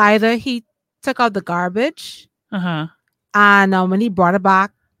he took out the garbage, and when he brought it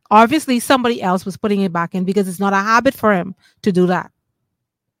back, obviously somebody else was putting it back in because it's not a habit for him to do that.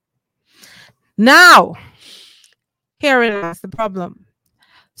 Now, here is the problem.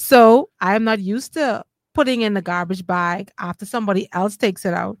 So I am not used to putting in the garbage bag after somebody else takes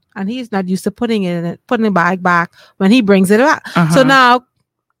it out, and he's not used to putting the bag back when he brings it back. So now,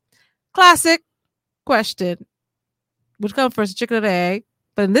 classic question. Which comes first, the chicken or the egg?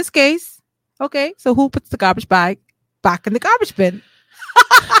 But in this case, okay, so who puts the garbage bag back in the garbage bin?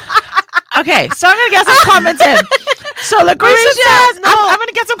 Okay, so I'm going to get some comments in. So Lucretia says, I'm going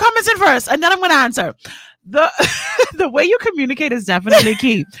to get some comments in first, and then I'm going to answer. The way you communicate is definitely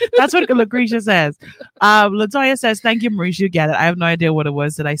key. That's what Lucretia says. Latoya says, thank you, Mericha, you get it. I have no idea what it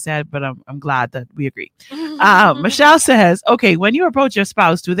was that I said, but I'm glad that we agree. Michelle says, okay, when you approach your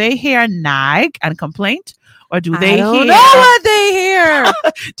spouse, do they hear nag and complaint? Or do they hear what they hear?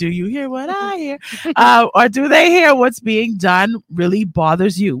 Do you hear what I hear? Or do they hear what's being done really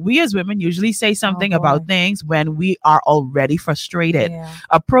bothers you? We as women usually say something about things when we are already frustrated. Yeah.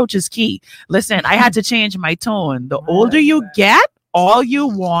 Approach is key. Listen, I had to change my tone. The older you get, all you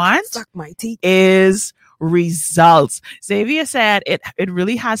want is results. Xavier said it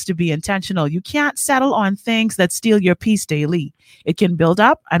really has to be intentional. You can't settle on things that steal your peace daily. It can build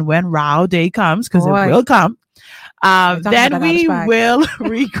up, and when row day comes, because it will come, then we will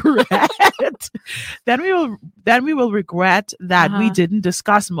regret. then we will regret that we didn't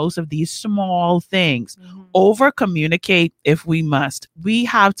discuss most of these small things. over communicate if we must. We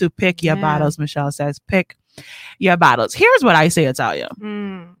have to pick your battles. Michelle says, pick your battles. Here's what I say, Italia.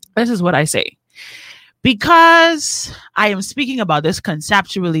 This is what I say. Because I am speaking about this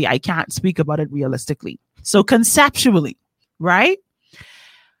conceptually, I can't speak about it realistically. So conceptually, right?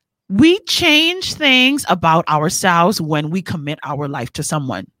 We change things about ourselves when we commit our life to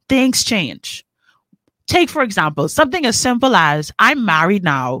someone. Things change. Take, for example, something as simple as I'm married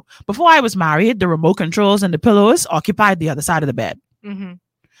now. Before I was married, the remote controls and the pillows occupied the other side of the bed.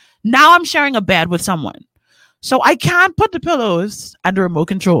 Now I'm sharing a bed with someone. So I can't put the pillows and the remote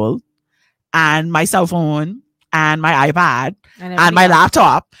control and my cell phone and my iPad and my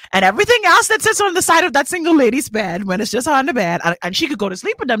laptop and everything else that sits on the side of that single lady's bed when it's just her on the bed. And she could go to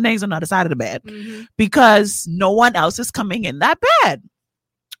sleep with them things on the other side of the bed because no one else is coming in that bed.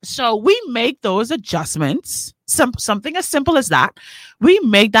 So we make those adjustments, something as simple as that. We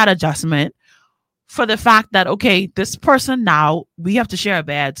make that adjustment for the fact that, okay, this person now, we have to share a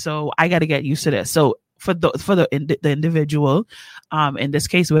bed. So I got to get used to this. So for the individual, in this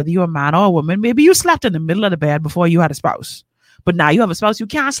case, whether you're a man or a woman, maybe you slept in the middle of the bed before you had a spouse. But now you have a spouse, you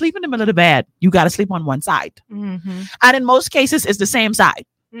can't sleep in the middle of the bed. You got to sleep on one side. And in most cases, it's the same side.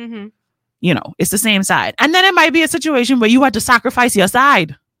 You know, it's the same side. And then it might be a situation where you had to sacrifice your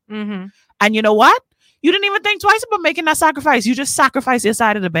side. And you know what? You didn't even think twice about making that sacrifice. You just sacrificed your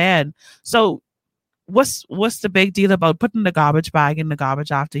side of the bed. So what's the big deal about putting the garbage bag in the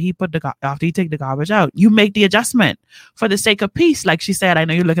garbage after he take the garbage out? You make the adjustment for the sake of peace. Like she said, I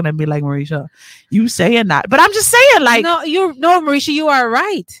know you're looking at me like, Mericha, you saying that, but I'm just saying, like, no, Mericha, you are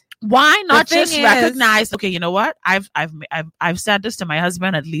right. Why not just recognize? Okay, you know what? I've said this to my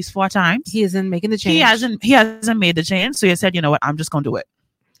husband at least 4 times. He isn't making the change. He hasn't made the change. So he said, you know what? I'm just gonna do it.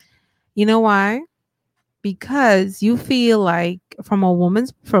 You know why? Because you feel like from a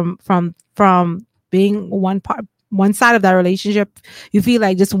woman's from being one side of that relationship, you feel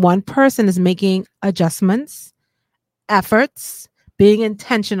like just one person is making adjustments, efforts, being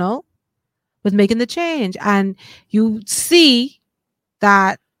intentional with making the change, and you see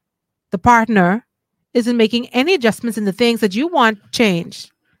that the partner isn't making any adjustments in the things that you want changed.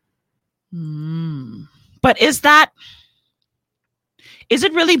 But is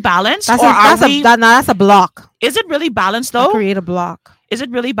it really balanced? That's a block. Is it really balanced though? Create a block. Is it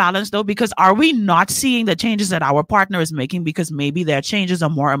really balanced though? Because are we not seeing the changes that our partner is making because maybe their changes are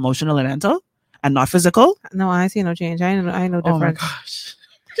more emotional and mental and not physical? No, I see no change. I know difference. Oh my gosh.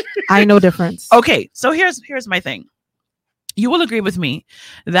 I know difference. Okay, so here's my thing. You will agree with me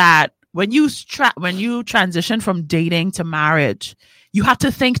that when you transition from dating to marriage, you have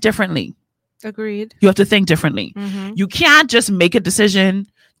to think differently. Agreed. You have to think differently. You can't just make a decision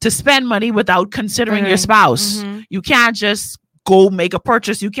to spend money without considering your spouse. You can't just go make a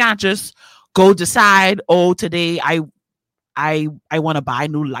purchase. You can't just go decide, oh, today I want to buy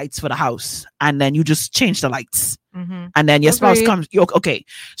new lights for the house, and then you just change the lights, and then your spouse comes. Okay,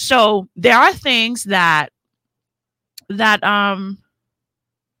 so there are things that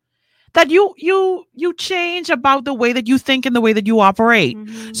you change about the way that you think and the way that you operate.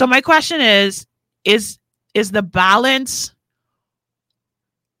 So my question is the balance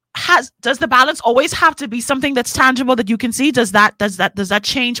does the balance always have to be something that's tangible that you can see? Does that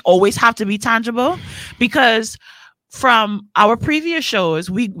change always have to be tangible? Because from our previous shows,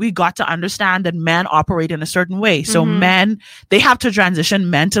 we got to understand that men operate in a certain way. So men, they have to transition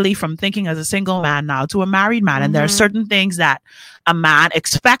mentally from thinking as a single man now to a married man. And there are certain things that a man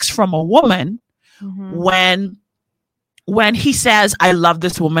expects from a woman when he says, I love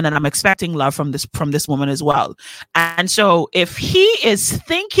this woman and I'm expecting love from this woman as well. And so if he is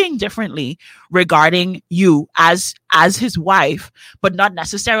thinking differently regarding you as his wife, but not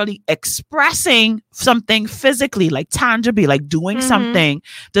necessarily expressing something physically, like tangibly, like doing something,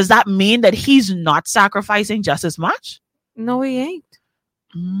 does that mean that he's not sacrificing just as much? No, he ain't.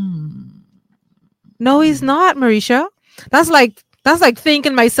 No, he's not, Mericha. That's like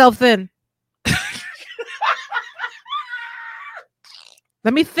thinking myself thin.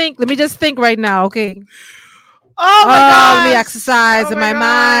 Let me just think right now, okay? Oh my God! Let me exercise in my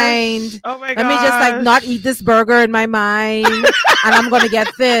mind. Oh my God! Let me just like not eat this burger in my mind, and I'm gonna get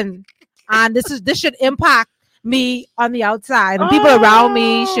thin. And this should impact me on the outside, and people around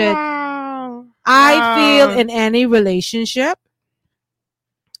me should. I feel in any relationship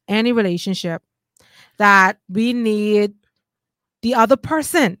that we need the other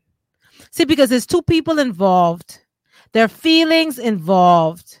person. See, because there's 2 people involved. There are feelings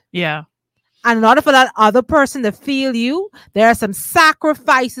involved. Yeah. And in order for that other person to feel you, there are some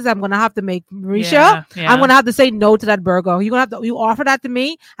sacrifices I'm going to have to make, Mericha. Yeah. I'm going to have to say no to that burger. You offer that to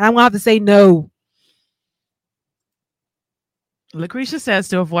me, and I'm going to have to say no. Lucretia says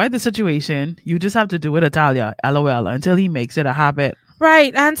to avoid the situation, you just have to do it, Italia, LOL, until he makes it a habit.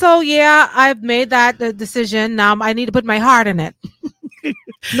 Right. And so, yeah, I've made that decision. Now I need to put my heart in it.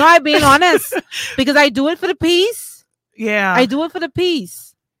 No, I'm being honest, because I do it for the peace. Yeah. I do it for the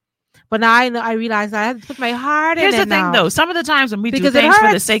peace. But now I realize I have to put my heart in it. Here's the thing, though. Some of the times when we do things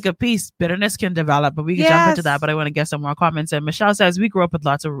for the sake of peace, bitterness can develop. But we can jump into that. But I want to get some more comments. And Michelle says, we grew up with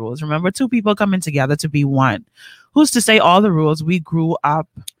lots of rules. Remember, two people coming together to be one. Who's to say all the rules we grew up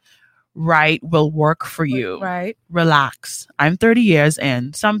right will work for you? Right. Relax. I'm 30 years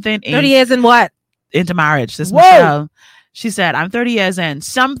in. 30 years in what? Into marriage. This Michelle. She said, I'm 30 years in.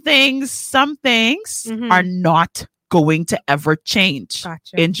 Some things are not going to ever change.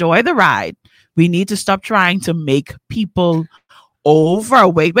 Gotcha. Enjoy the ride. We need to stop trying to make people over.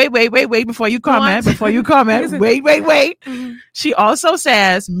 Wait before you comment. Wait. She also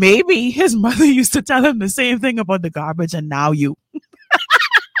says maybe his mother used to tell him the same thing about the garbage, and now you.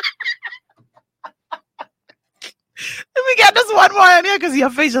 Let me get this one more in here because your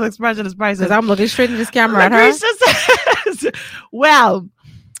facial expression is priceless. I'm looking straight into this camera at her. Says, well,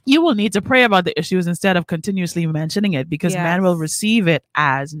 you will need to pray about the issues instead of continuously mentioning it, because men will receive it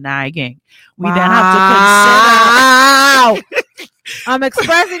as nagging. We then have to consider. I'm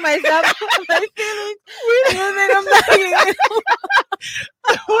expressing myself. My feelings.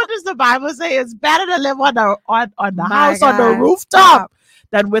 What does the Bible say? It's better to live on the house on the rooftop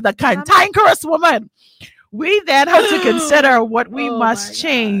than with a cantankerous woman. We then have to consider what we must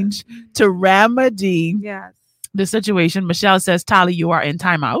change to remedy the situation. Michelle says, Tali, you are in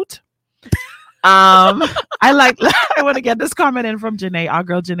timeout. I want to get this comment in from Janae, our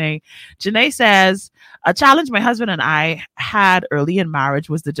girl Janae. Janae says, a challenge my husband and I had early in marriage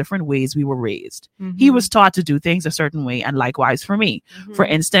was the different ways we were raised. He was taught to do things a certain way, and likewise for me. For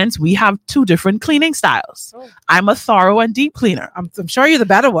instance, we have two different cleaning styles. I'm a thorough and deep cleaner. I'm sure you're the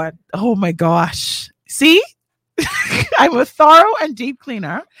better one. Oh my gosh. See? I'm a thorough and deep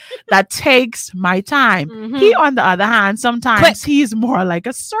cleaner that takes my time. He, on the other hand, sometimes he's more like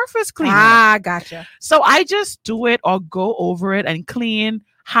a surface cleaner. Gotcha. So I just do it or go over it and clean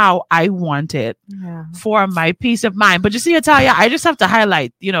how I want it for my peace of mind. But you see, Italia, I just have to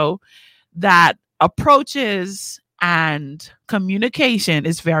highlight, that approaches and communication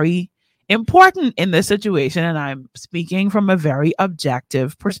is very important in this situation. And I'm speaking from a very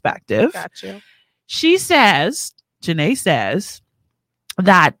objective perspective. Gotcha. Janae says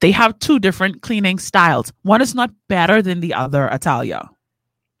that they have two different cleaning styles. One is not better than the other, Italia.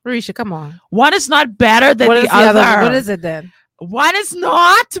 Risha, come on. One is not better than the other. What is it then? One is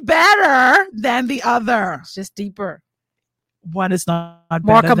not better than the other. It's just deeper. One is not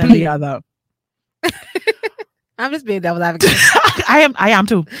more better complete than the other. I'm just being devil's advocate. I am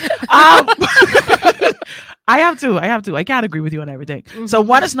too. I have to. I can't agree with you on everything. So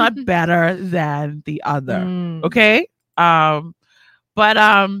one is not better than the other. Okay. Oh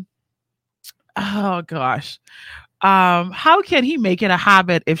gosh. How can he make it a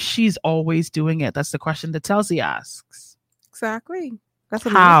habit if she's always doing it? That's the question that Chelsea asks. Exactly. That's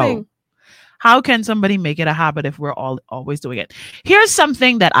another thing. How can somebody make it a habit if we're always doing it? Here's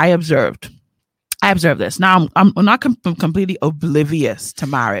something that I observed. This. Now, I'm not completely oblivious to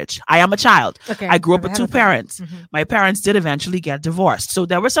marriage. I am a child. Okay. I grew up with two parents. My parents did eventually get divorced. So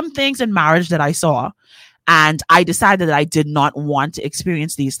there were some things in marriage that I saw, and I decided that I did not want to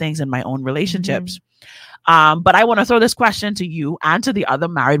experience these things in my own relationships. But I want to throw this question to you and to the other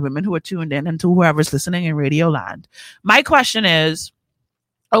married women who are tuned in, and to whoever's listening in Radio Land. My question is,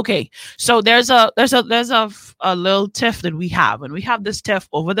 okay, so there's a little tiff that we have, and we have this tiff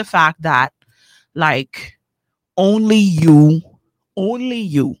over the fact that, like, only you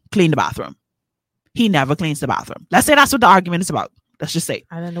clean the bathroom. He never cleans the bathroom. Let's say that's what the argument is about. Let's just say.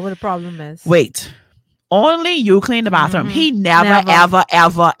 I don't know what the problem is. Wait. Only you clean the bathroom. He never.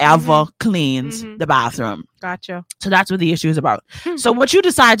 ever cleans the bathroom. Gotcha. So that's what the issue is about. So what you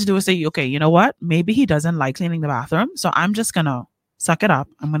decide to do is say, okay, you know what? Maybe he doesn't like cleaning the bathroom. So I'm just going to suck it up.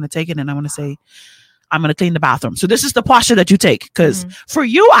 I'm going to take it and I'm going to say, I'm going to clean the bathroom. So this is the posture that you take. Because for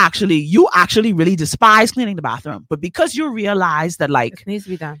you actually really despise cleaning the bathroom. But because you realize that, like, it needs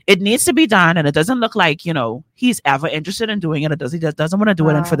to be done. And it doesn't look like, he's ever interested in doing it. He doesn't want to do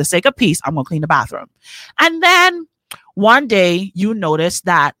it. And for the sake of peace, I'm going to clean the bathroom. And then one day you notice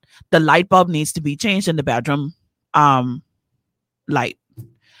that the light bulb needs to be changed in the bedroom light.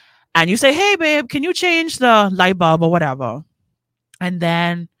 And you say, hey, babe, can you change the light bulb or whatever? And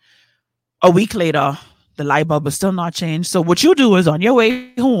then a week later, the light bulb is still not changed. So what you do is, on your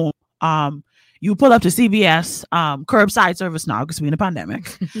way home, You pull up to CVS, curbside service now because we're in a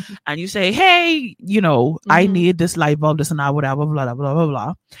pandemic, and you say, hey, I need this light bulb, this and that, whatever, blah, blah, blah, blah,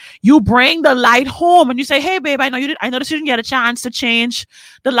 blah. You bring the light home and you say, hey, babe, I noticed you didn't get a chance to change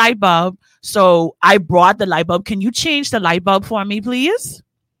the light bulb. So I brought the light bulb. Can you change the light bulb for me, please?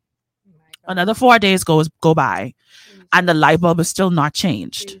 Another 4 days go by and the light bulb is still not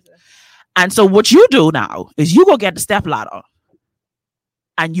changed. And so what you do now is you go get the stepladder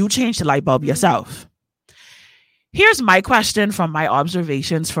and you change the light bulb yourself. Here's my question from my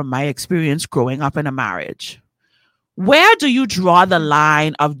observations, from my experience growing up in a marriage. Where do you draw the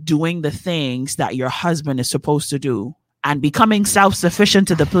line of doing the things that your husband is supposed to do and becoming self-sufficient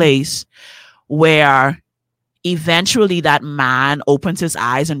to the place where eventually that man opens his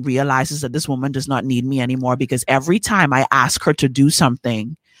eyes and realizes that this woman does not need me anymore, because every time I ask her to do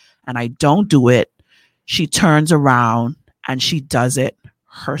something and I don't do it, she turns around and she does it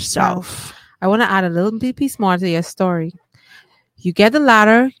herself. I want to add a little piece more to your story. You get the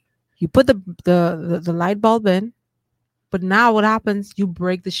ladder, you put the light bulb in, but now what happens? You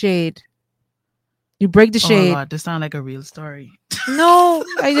break the shade. You break the shade. Oh Lord, this sounds like a real story. No,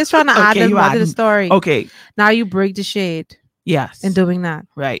 I'm just trying to add them more to the story. Okay. Now you break the shade. Yes. In doing that.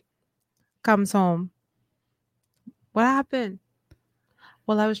 Right. Comes home. What happened?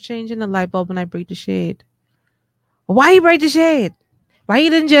 Well, I was changing the light bulb and I break the shade. Why you break the shade? Why you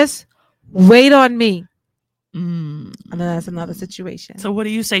didn't just wait on me? And then that's another situation. So what do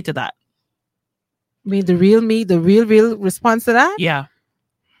you say to that? I mean, the real response to that? Yeah.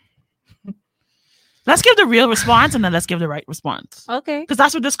 Let's give the real response and then let's give the right response. Okay. Because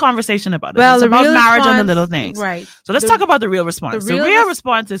that's what this conversation about. Well, it's about marriage and the little things. Right. So let's talk about the real response. The real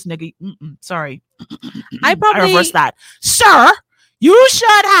response is, nigga, sorry. I reverse that. Sir, you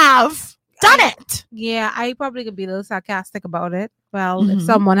should have done it. Yeah, I probably could be a little sarcastic about it. Well, if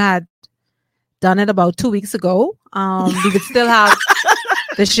someone had done it about 2 weeks ago, we would still have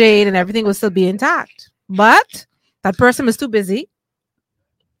the shade and everything would still be intact. But that person was too busy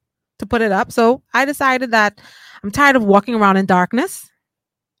to put it up. So I decided that I'm tired of walking around in darkness.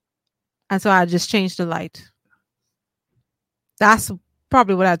 And so I just changed the light. That's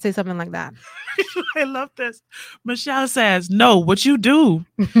probably what I'd say, something like that. I love this. Michelle says, no, what you do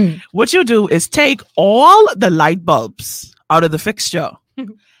is take all the light bulbs out of the fixture.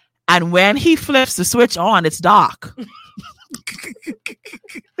 And when he flips the switch on, it's dark.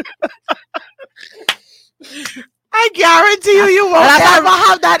 I guarantee you won't ever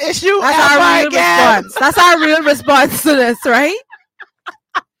have that issue ever again. That's our real response to this, right?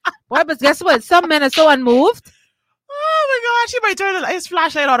 Boy, but guess what? Some men are so unmoved. Oh my gosh, he might turn his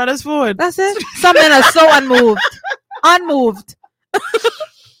flashlight on his phone. That's it. Some men are so unmoved. Unmoved.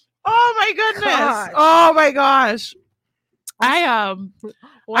 Oh my goodness. Gosh. Oh my gosh. I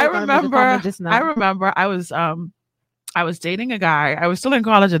remember I was dating a guy. I was still in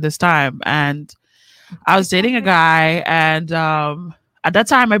college at this time, and I was dating a guy, and at that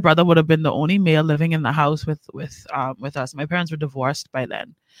time my brother would have been the only male living in the house with us. My parents were divorced by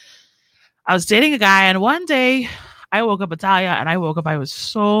then. I was dating a guy, and one day I woke up, Italia, and I was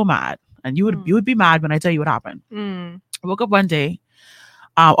so mad. And you would be mad when I tell you what happened. I woke up one day.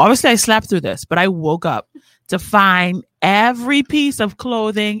 Obviously I slept through this, but I woke up to find every piece of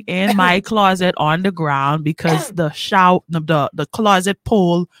clothing in my closet on the ground because the closet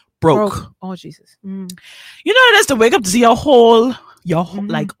pole broke. Oh Jesus! You know what it is to wake up to see your whole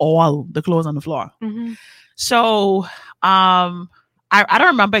like all the clothes on the floor. So I don't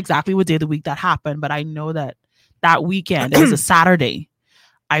remember exactly what day of the week that happened, but I know that weekend, it was a Saturday,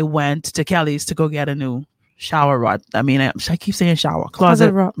 I went to Kelly's to go get a new shower rod. I mean, I keep saying shower,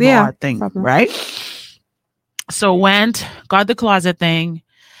 closet rod thing, right? So got the closet thing,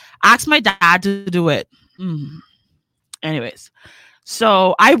 asked my dad to do it. Anyways,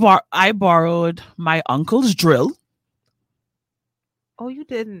 so I borrowed my uncle's drill. Oh, you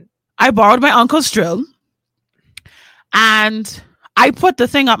didn't? I borrowed my uncle's drill, and I put the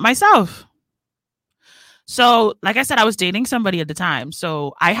thing up myself. So, like I said, I was dating somebody at the time.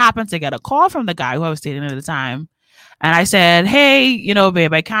 So I happened to get a call from the guy who I was dating at the time. And I said, hey,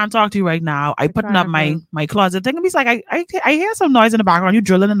 babe, I can't talk to you right now. I putting up my closet thing. And he's like, I hear some noise in the background. You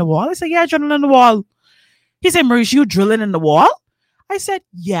drilling in the wall? I said, yeah, drilling in the wall. He said, Mericha, you drilling in the wall? I said,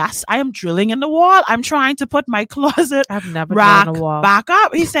 yes, I am drilling in the wall. I'm trying to put my closet rack back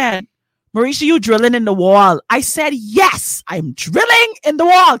up. He said, Mericha, you drilling in the wall? I said, yes, I'm drilling in the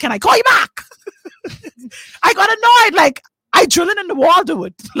wall. Can I call you back? I got annoyed. Like, I drilling in the wall,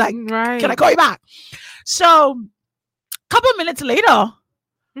 dude. Like, Can I call you back? So, a couple of minutes later,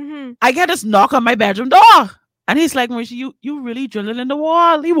 I get this knock on my bedroom door. And he's like, Marisha, you really drilling in the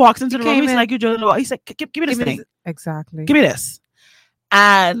wall. He walks into the room. He's like, you drilling in the wall. He said, give me this thing. Exactly. Give me this.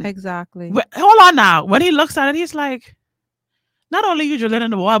 And exactly. Hold on now. When he looks at it, he's like, not only you drilling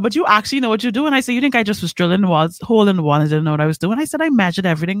in the wall, but you actually know what you're doing. I said, you think I just was drilling the walls, hole in the wall, and didn't know what I was doing? I said, I measured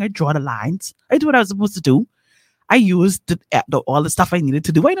everything. I draw the lines. I do what I was supposed to do. I used all the stuff I needed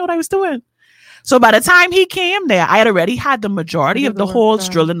to do. I know what I was doing. So by the time he came there, I had already had the majority of the holes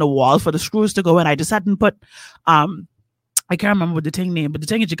drilled in the wall for the screws to go in. I just hadn't put, I can't remember what the thing name, but the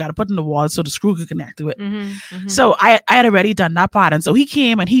thing is you got to put in the wall so the screw could connect to it. So I had already done that part. And so he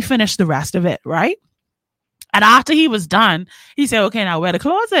came and he finished the rest of it, right? And after he was done, he said, okay, now where the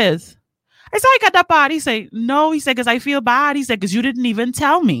clothes is? I said, I got that part. He said, no. He said, because I feel bad. He said, because you didn't even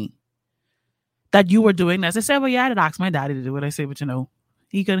tell me that you were doing this. I said, well, yeah, I had asked my daddy to do it. I said, but you know,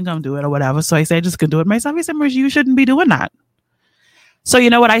 he couldn't come do it or whatever. So I said, I just could do it myself. He said, Marisha, you shouldn't be doing that. So you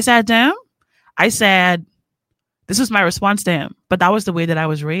know what I said to him? I said, this was my response to him. But that was the way that I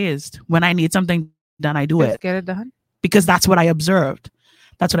was raised. When I need something done, I do it. Get it done. Because that's what I observed.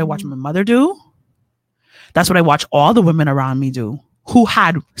 That's what I watched my mother do. That's what I watched all the women around me do, who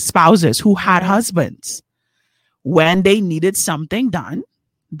had spouses, who had husbands. When they needed something done,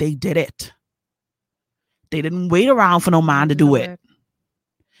 they did it. They didn't wait around for no man to do it.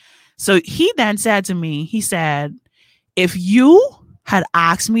 So he then said to me, he said, if you had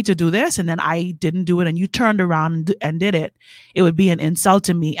asked me to do this and then I didn't do it and you turned around and did it, it would be an insult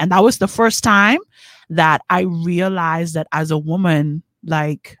to me. And that was the first time that I realized that as a woman,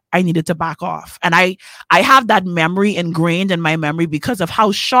 like I needed to back off. And I have that memory ingrained in my memory because of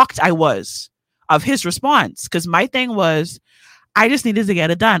how shocked I was of his response. Because my thing was, I just needed to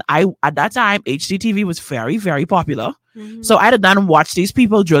get it done. At that time, HGTV was very, very popular. So I had done and watched these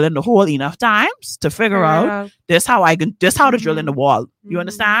people drill in the hole enough times to figure out this how to drill in the wall. You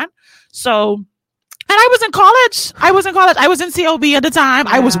understand? So, and I was in college. I was in COB at the time.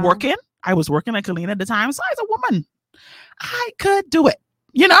 I was working at Colleen at the time. So as a woman, I could do it,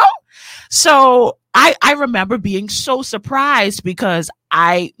 you know? So I remember being so surprised because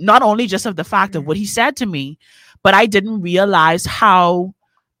I, not only just of the fact of what he said to me, but I didn't realize how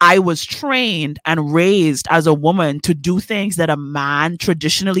I was trained and raised as a woman to do things that a man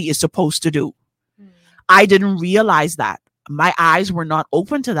traditionally is supposed to do. I didn't realize that. My eyes were not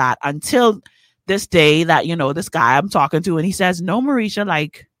open to that until this day that, you know, this guy I'm talking to, and he says, no, Mericha,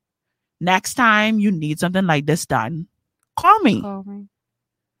 like next time you need something like this done, call me.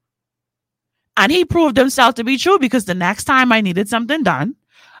 And he proved himself to be true because the next time I needed something done,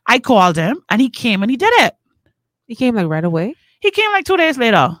 I called him and he came and he did it. He came like right away? He came like 2 days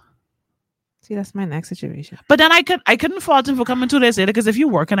later. See, that's my next situation. But then I couldn't fault him for coming 2 days later because if you're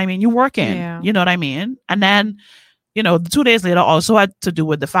working, I mean, you're working. Yeah. You know what I mean? And then, you know, the 2 days later also had to do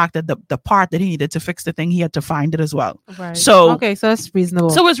with the fact that the part that he needed to fix the thing, he had to find it as well. Right. So okay, so it's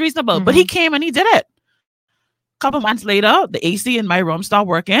reasonable. So it's reasonable. But he came and he did it. A couple months later, the AC in my room started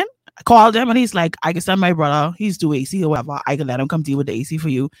working. I called him and he's like, I can send my brother. He's do AC or whatever. I can let him come deal with the AC for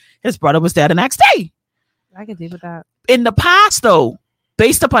you. His brother was there the next day. I can deal with that. In the past, though,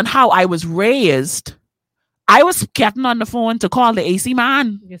 based upon how I was raised, I was getting on the phone to call the AC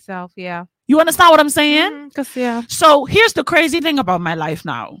man. Yourself, yeah. You understand what I'm saying? Yeah. So here's the crazy thing about my life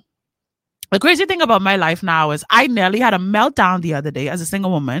now. The crazy thing about my life now is I nearly had a meltdown the other day as a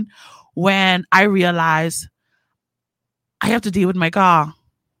single woman when I realized I have to deal with my car.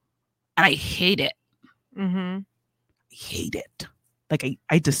 And I hate it. I hate it. Like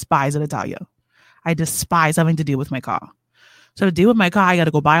I despise it, Italia. I despise having to deal with my car. So to deal with my car, I got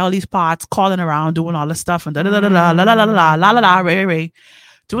to go buy all these parts, calling around, doing all this stuff, and ray,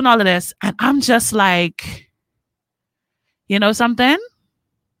 doing all of this. And I'm just like, you know something?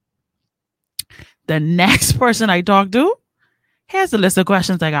 The next person I talk to, here's the list of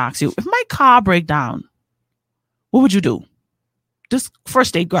questions I can ask you. If my car break down, what would you do? Just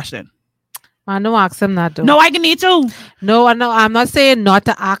first aid question. Man, don't ask him that, though. No, I can need to. No, I'm not saying not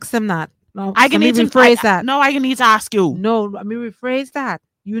to ask him that. No, I can need to rephrase that. No, I can need to ask you. No, let me rephrase that.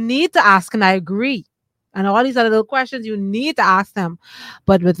 You need to ask, and I agree. And all these other little questions, you need to ask them.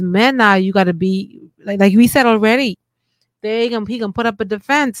 But with men now, you got to be like we said already. He can put up a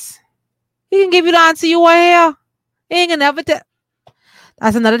defense. He can give you the answer you want to hear. He ain't gonna never tell.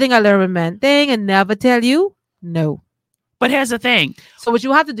 That's another thing I learned with men. They ain't gonna never tell you no. But here's the thing. So what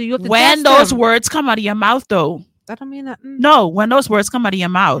you have to do, you have to when test those them. words come out of your mouth, though. That don't mean nothing. No, when those words come out of your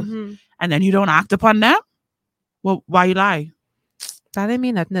mouth and then you don't act upon them, well, why you lie? That didn't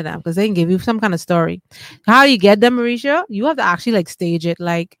mean nothing to them because they can give you some kind of story. How you get them, Mericha? You have to actually like stage it,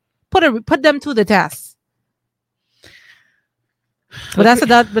 like put them to the test. But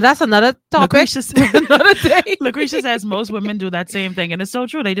that's another topic. Lucretia says, Another day. Lucretia says most women do that same thing, and it's so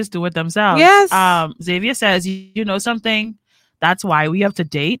true. They just do it themselves. Yes. Xavier says, you know something? That's why we have to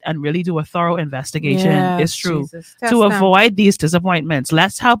date and really do a thorough investigation. Yes, it's true. Jesus. To Test them. avoid these disappointments,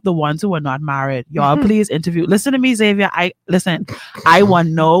 let's help the ones who are not married. Y'all, please interview. Listen to me, Xavier. I want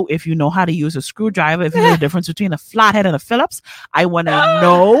to know if you know how to use a screwdriver, if you know the difference between a flathead and a Phillips. I want to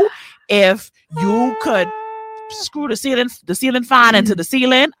know if you could screw the ceiling fan into the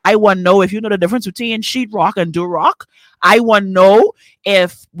ceiling. I want to know if you know the difference between sheetrock and Durock. I want to know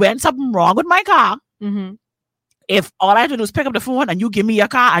if when something wrong with my car, if all I have to do is pick up the phone and you give me your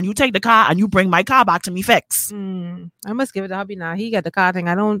car and you take the car and you bring my car back to me fixed. I must give it to hubby now. He got the car thing.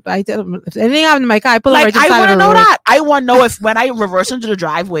 I tell him if anything happened to my car, I pull it right to the side of the road. I want to know that. I want to know if when I reverse into the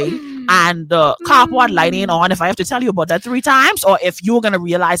driveway and the carport light ain't on, if I have to tell you about that 3 times, or if you're going to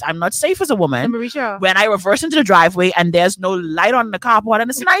realize I'm not safe as a woman Mericha, when I reverse into the driveway and there's no light on the carport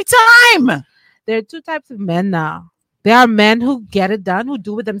and it's nighttime. There are 2 types of men now. There are men who get it done, who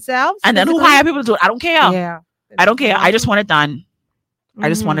do it themselves. And then who hire people to do it. I don't care. Yeah. I don't care. I just want it done. I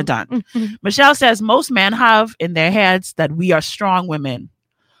just want it done. Michelle says most men have in their heads that we are strong women.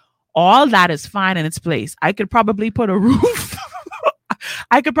 All that is fine in its place. I could probably put a roof.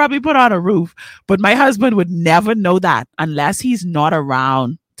 I could probably put on a roof, but my husband would never know that unless he's not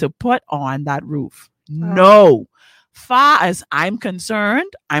around to put on that roof. No. Far as I'm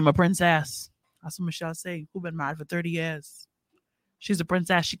concerned, I'm a princess. That's what Michelle say. Who been married for 30 years. She's a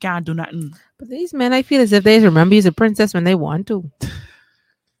princess. She can't do nothing. But these men, I feel as if they remember he's a princess when they want to.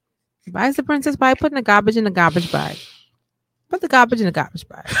 Why is the princess by putting the garbage in the garbage bag? Put the garbage in the garbage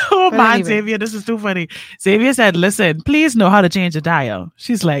bag. Oh, man, Xavier, this is too funny. Xavier said, listen, please know how to change a tire.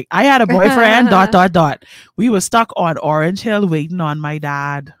 She's like, I had a boyfriend, ... We were stuck on Orange Hill waiting on my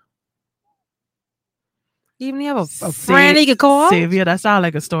dad. Even you have a friend he could call? Xavier, that sounds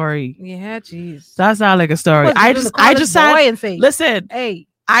like a story. Yeah, jeez. That sounds like a story. I just said, listen, hey,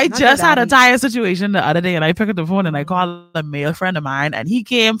 I just had a tire situation the other day and I picked up the phone and I called a male friend of mine and he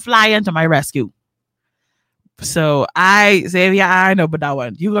came flying to my rescue. So Xavier, I know about that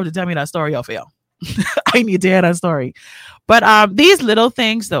one. You have to tell me that story off air. I need to hear that story. But these little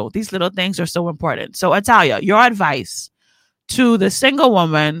things are so important. So Italia, your advice to the single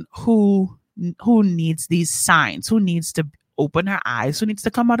woman who needs these signs, who needs to open her eyes, who needs to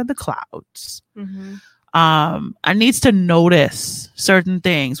come out of the clouds, and needs to notice certain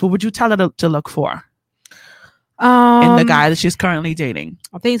things. What would you tell her to look for in the guy that she's currently dating?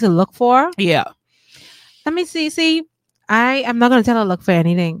 Things to look for? Yeah. Let me see. I'm not going to tell her to look for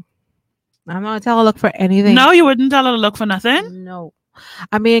anything. I'm not going to tell her to look for anything. No, you wouldn't tell her to look for nothing? No.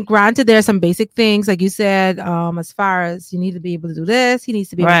 I mean, granted, there are some basic things, like you said, as far as you need to be able to do this, he needs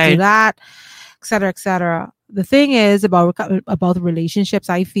to be able to do that, et cetera, et cetera. The thing is about the relationships,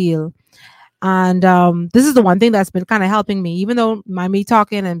 I feel, and this is the one thing that's been kind of helping me, even though me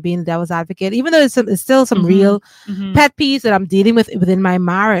talking and being the devil's advocate, even though it's still some real pet peeves that I'm dealing with within my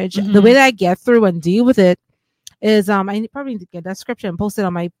marriage, the way that I get through and deal with it is, I probably need to get that scripture and post it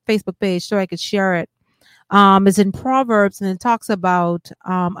on my Facebook page so I could share it. It's in Proverbs and it talks about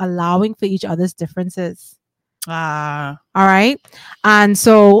allowing for each other's differences. All right. And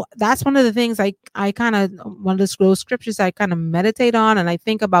so that's one of the things I kind of, one of those scriptures I kind of meditate on and I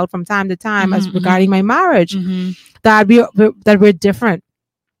think about from time to time as regarding my marriage, that we're different.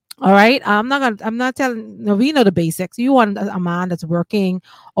 All right. I'm not telling, we know the basics. You want a man that's working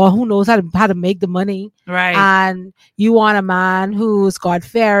or who knows how to make the money. Right. And you want a man who's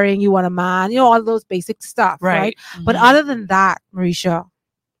God-fearing. You want a man, all those basic stuff. Right. But other than that, Mericha,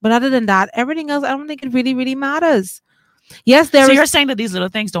 everything else, I don't think it really, really matters. Yes. So you're saying that these little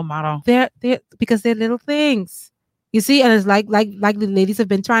things don't matter? They're because they're little things. You see, and it's like the ladies have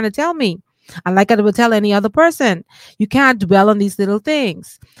been trying to tell me. And like I would tell any other person, you can't dwell on these little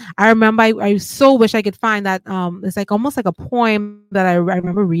things. I remember I so wish I could find that. It's like almost like a poem that I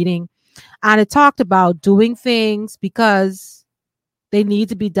remember reading. And it talked about doing things because they need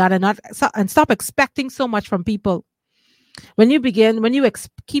to be done and stop expecting so much from people. When you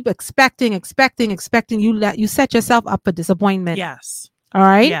keep expecting, you set yourself up for disappointment. Yes. All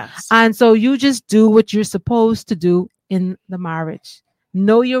right. Yes. And so you just do what you're supposed to do in the marriage.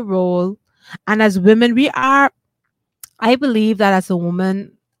 Know your role. And as women, I believe that as a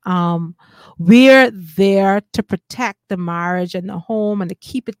woman, we're there to protect the marriage and the home and to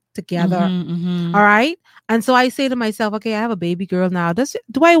keep it together. All right. And so I say to myself, okay, I have a baby girl now.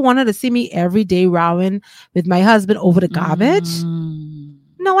 Do I want her to see me every day rowing with my husband over the garbage?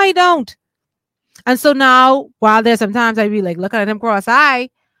 No, I don't. And so now, while there's sometimes I be like looking at him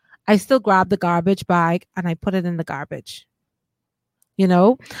cross-eyed, I still grab the garbage bag and I put it in the garbage. You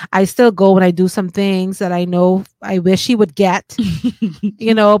know, I still go when I do some things that I know I wish he would get,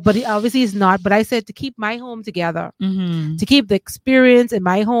 you know, but he obviously is not. But I said to keep my home together, to keep the experience in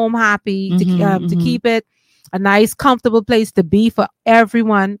my home happy, to keep it a nice, comfortable place to be for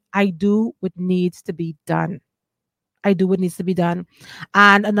everyone. I do what needs to be done. I do what needs to be done.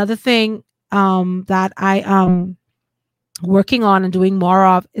 And another thing that I am working on and doing more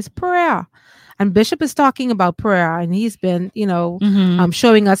of is prayer. And Bishop is talking about prayer, and he's been, you know,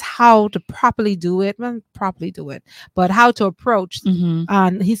 showing us how to properly do it. Well, properly do it, but how to approach.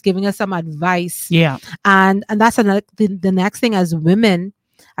 And he's giving us some advice. Yeah. And that's another the next thing as women,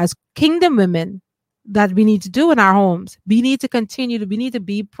 as kingdom women, that we need to do in our homes. We need to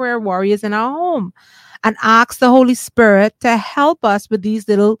be prayer warriors in our home and ask the Holy Spirit to help us with these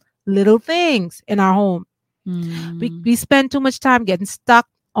little things in our home. We spend too much time getting stuck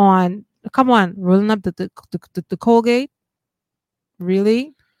on, come on, rolling up the Colgate,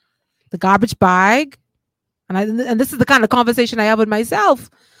 really, the garbage bag, and this is the kind of conversation I have with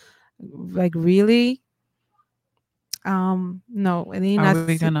myself. Like, really, no, it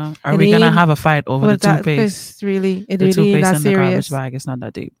ain't. Are we gonna have a fight over the toothpaste? Really, it the really toothpaste ain't that and serious. The garbage bag. It's not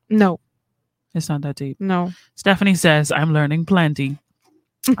that deep. No, it's not that deep. No. Stephanie says, "I'm learning plenty."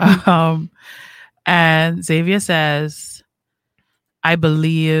 And Xavier says, "I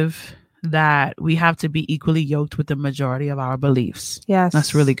believe that we have to be equally yoked with the majority of our beliefs." Yes,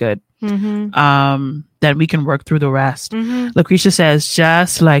 that's really good. Then we can work through the rest. Lucretia says,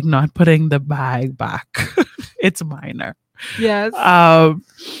 "Just like not putting the bag back, it's minor." Yes.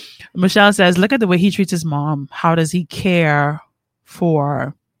 Michelle says, "Look at the way he treats his mom. How does he care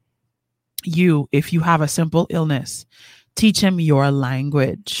for you if you have a simple illness? Teach him your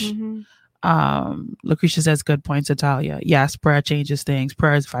language." Lucretia says, "Good points, Italia. Yes, prayer changes things.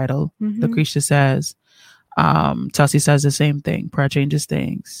 Prayer is vital." Lucretia says, Chelsea says the same thing. Prayer changes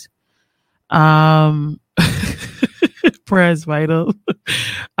things. Prayer is vital.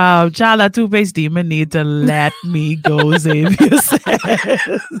 Child, that toothpaste demon need to let me go, Xavier says.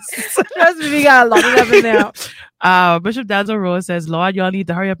 Trust me, we got a lot of them in there. Bishop Danzo Rose says, "Lord, y'all need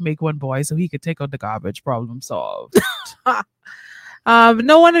to hurry up, make one boy so he could take out the garbage. Problem solved."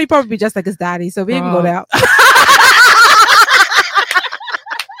 No wonder he probably just like his daddy, so we can go there.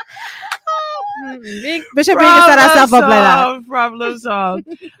 Bishop can set herself up like that. Problem solved.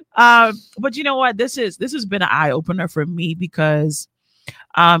 But you know what? This has been an eye opener for me, because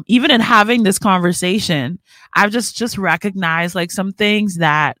even in having this conversation, I've just recognized like some things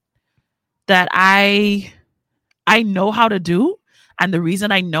that I know how to do, and the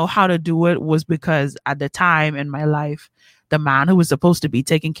reason I know how to do it was because at the time in my life, the man who was supposed to be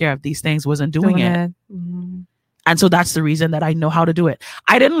taking care of these things wasn't doing it. And so that's the reason that I know how to do it.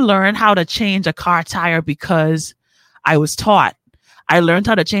 I didn't learn how to change a car tire because I was taught. I learned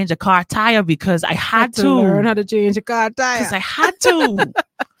how to change a car tire because I had to learn how to change a car tire. Because I had to.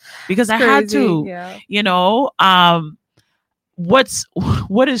 Because I had to. Yeah. You know, what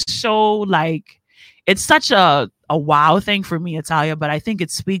is so like, it's such a wow thing for me, Italia, but I think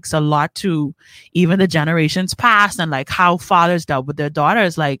it speaks a lot to even the generations past and like how fathers dealt with their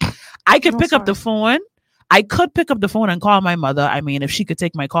daughters. Like, I could pick up the phone. I could pick up the phone and call my mother. I mean, if she could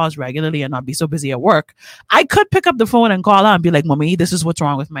take my calls regularly and not be so busy at work, I could pick up the phone and call her and be like, "Mommy, this is what's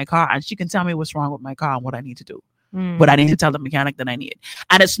wrong with my car." And she can tell me what's wrong with my car and what I need to do. What I need to tell the mechanic that I need.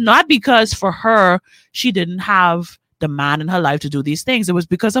 And it's not because for her, she didn't have the man in her life to do these things. It was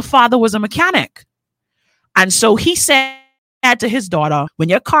because her father was a mechanic. And so he said to his daughter, when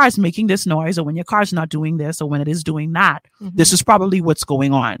your car is making this noise, or when your car is not doing this, or when it is doing that, this is probably what's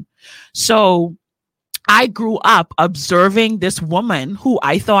going on. So I grew up observing this woman who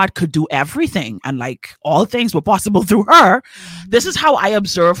I thought could do everything, and like all things were possible through her. This is how I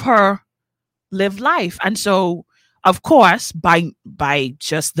observe her live life. And so, of course, by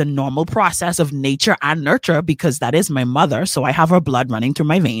just the normal process of nature and nurture, because that is my mother, so I have her blood running through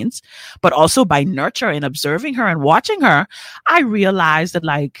my veins, but also by nurture and observing her and watching her, I realized that,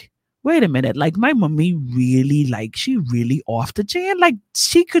 like, wait a minute, like my mommy really, like, she really off the chain, like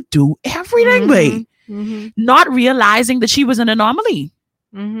she could do everything. Not realizing that she was an anomaly.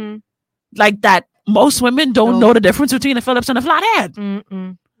 Like that most women don't know the difference between a Phillips and a flathead.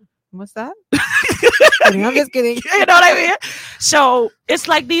 What's that? I'm just kidding. You know what I mean? So it's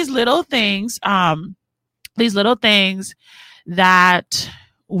like these little things that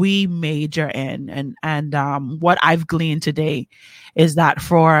we major in. And what I've gleaned today is that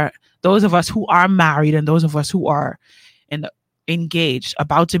for those of us who are married and those of us who are in engaged,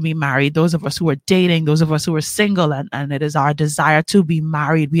 about to be married, those of us who are dating, those of us who are single, and it is our desire to be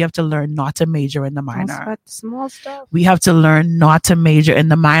married, we have to learn not to major in the minor. Small stuff. We have to learn not to major in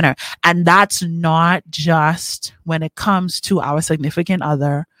the minor. And that's not just when it comes to our significant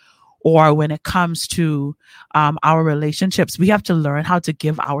other or when it comes to our relationships. We have to learn how to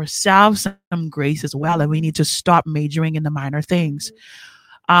give ourselves some grace as well. And we need to stop majoring in the minor things.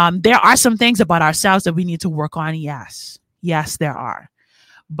 There are some things about ourselves that we need to work on. Yes, there are.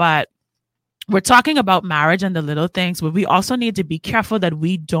 But we're talking about marriage and the little things, but we also need to be careful that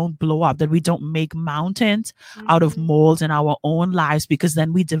we don't blow up, that we don't make mountains out of moles in our own lives, because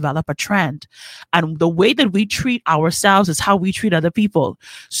then we develop a trend. And the way that we treat ourselves is how we treat other people.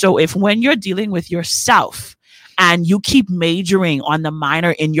 So if when you're dealing with yourself and you keep majoring on the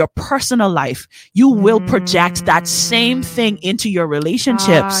minor in your personal life, you will project that same thing into your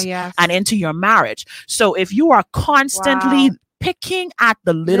relationships and into your marriage. So if you are constantly picking at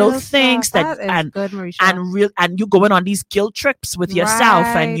the little things that and you're going on these guilt trips with yourself,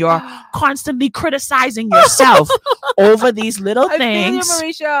 and you're constantly criticizing yourself over these little things,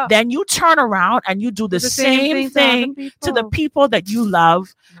 then you turn around and you do the same thing to the people that you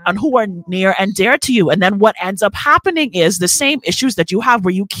love and who are near and dear to you. And then what ends up happening is the same issues that you have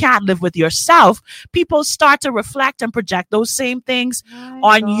where you can't live with yourself, people start to reflect and project those same things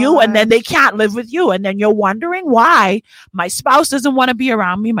on you, and then they can't live with you. And then you're wondering why my spouse doesn't want to be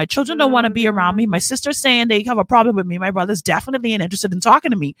around me, my children don't want to be around me, my sister's saying they have a problem with me, my brother's definitely ain't interested in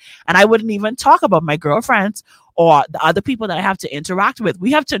talking to me, and I wouldn't even talk about my girlfriends or the other people that I have to interact with.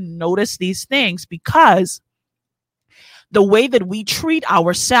 We have to notice these things, because the way that we treat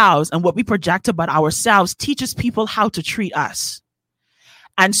ourselves and what we project about ourselves teaches people how to treat us.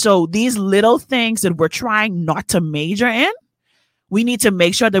 And so these little things that we're trying not to major in, we need to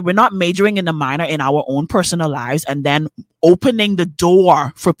make sure that we're not majoring in the minor in our own personal lives and then opening the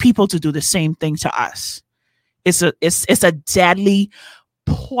door for people to do the same thing to us. It's a deadly,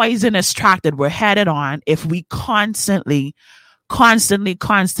 poisonous track that we're headed on if we constantly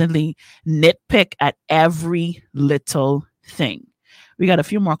nitpick at every little thing. We got a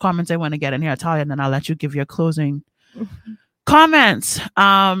few more comments I want to get in here, Italia, and then I'll let you give your closing comments.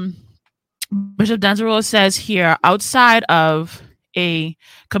 Bishop Denzero says here, outside of a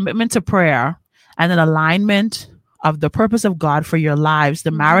commitment to prayer and an alignment of the purpose of God for your lives,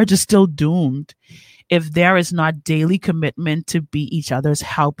 the marriage is still doomed if there is not daily commitment to be each other's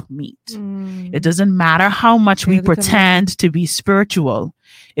helpmeet. It doesn't matter how much we pretend to be spiritual.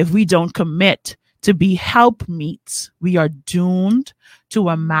 If we don't commit to be helpmeets, we are doomed to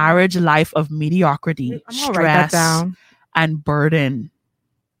a marriage life of mediocrity, stress, and burden.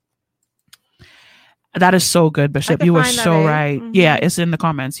 That is so good, Bishop. You were so right. Yeah, it's in the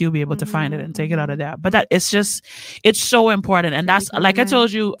comments. You'll be able to find it and take it out of there. But that it's so important. And that's, like I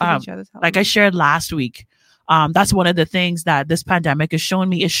told you, like I shared last week, that's one of the things that this pandemic has shown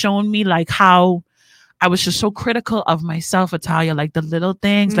me. It's shown me like how I was just so critical of myself, Italia, like the little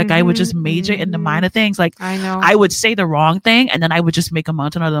things, like I would just major in the minor things. Like I would say the wrong thing and then I would just make a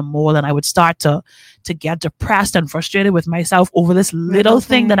mountain out of the mole, and I would start to get depressed and frustrated with myself over this little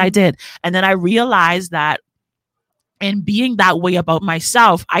thing that I did. And then I realized that in being that way about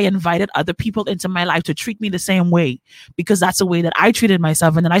myself, I invited other people into my life to treat me the same way, because that's the way that I treated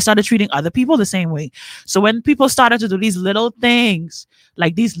myself. And then I started treating other people the same way. So when people started to do these little things,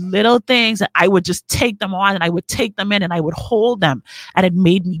 like these little things, that I would just take them on and I would take them in and I would hold them. And it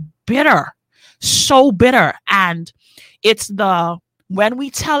made me bitter, so bitter. And it's when we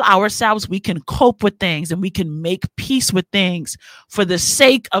tell ourselves we can cope with things and we can make peace with things for the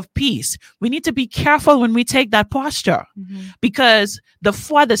sake of peace, we need to be careful when we take that posture, because the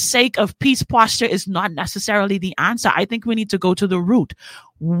for the sake of peace posture is not necessarily the answer. I think we need to go to the root.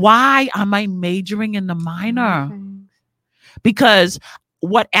 Why am I majoring in the minor? Because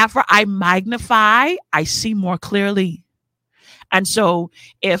whatever I magnify, I see more clearly. And so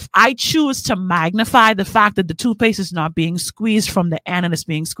if I choose to magnify the fact that the toothpaste is not being squeezed from the end and it's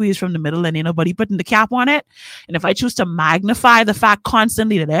being squeezed from the middle and ain't nobody putting the cap on it, and if I choose to magnify the fact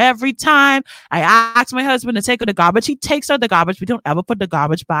constantly that every time I ask my husband to take out the garbage, he takes out the garbage, we don't ever put the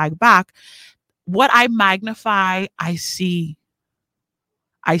garbage bag back, what I magnify, I see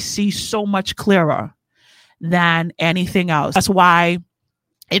so much clearer than anything else. That's why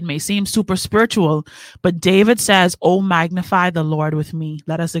it may seem super spiritual, but David says, "Oh, magnify the Lord with me.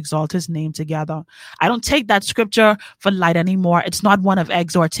 Let us exalt his name together." I don't take that scripture for light anymore. It's not one of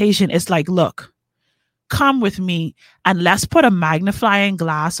exhortation. It's like, look, come with me and let's put a magnifying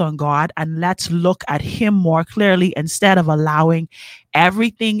glass on God and let's look at him more clearly instead of allowing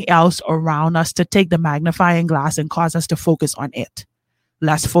everything else around us to take the magnifying glass and cause us to focus on it.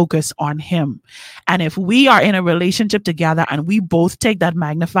 Let's focus on him. And if we are in a relationship together and we both take that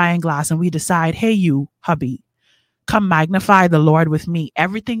magnifying glass and we decide, hey, you hubby, come magnify the Lord with me.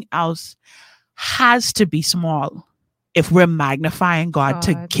 Everything else has to be small if we're magnifying God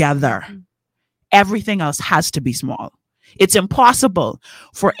together. Everything else has to be small. It's impossible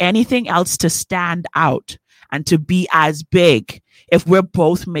for anything else to stand out and to be as big if we're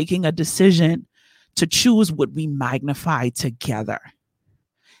both making a decision to choose what we magnify together.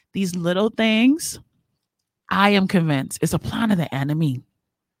 These little things, I am convinced, is a plan of the enemy.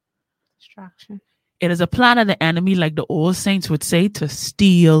 Distraction. It is a plan of the enemy, like the old saints would say, to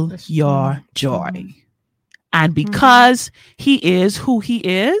steal your joy. And because he is who he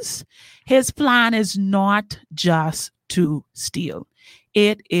is, his plan is not just to steal.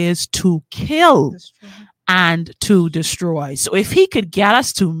 It is to kill and to destroy. So if he could get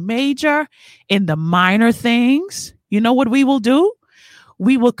us to major in the minor things, you know what we will do?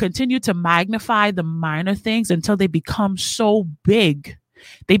 We will continue to magnify the minor things until they become so big.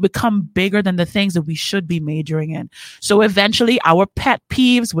 They become bigger than the things that we should be majoring in. So eventually our pet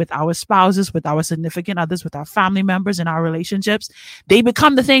peeves with our spouses, with our significant others, with our family members in our relationships, they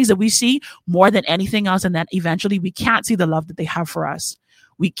become the things that we see more than anything else. And then eventually we can't see the love that they have for us.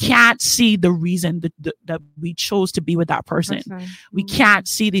 We can't see the reason that we chose to be with that person. We can't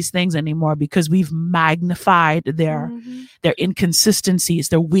see these things anymore because we've magnified their inconsistencies,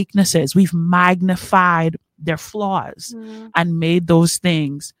 their weaknesses. We've magnified their flaws and made those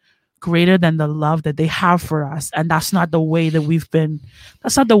things greater than the love that they have for us. And that's not the way that we've been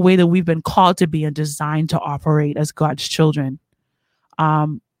called to be and designed to operate as God's children.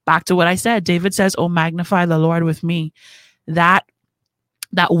 Back to what I said, David says, "Oh, magnify the Lord with me."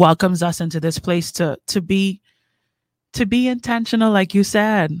 That welcomes us into this place to be intentional, like you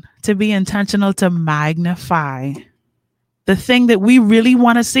said, to be intentional, to magnify the thing that we really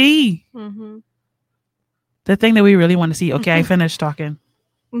want to see. The thing that we really want to see. Okay, I finished talking.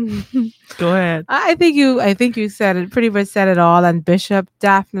 Go ahead. I think you said it, pretty much said it all. And Bishop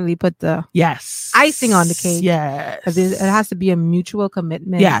definitely put the icing on the cake. Yes. It has to be a mutual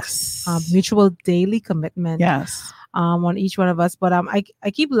commitment. Yes. Mutual daily commitment. Yes. On each one of us. But I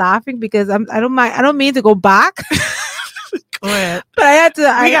keep laughing because I don't mean to go back. Go ahead. But I had to.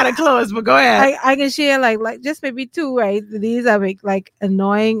 We gotta close, but go ahead. I can share like just maybe two, right? These are like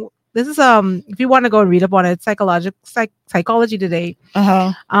annoying. This is if you want to go and read up on it, Psychology Today.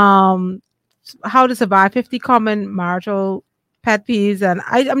 How to survive 50 common marital pet peeves, and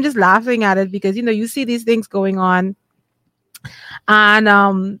I'm just laughing at it because you see these things going on,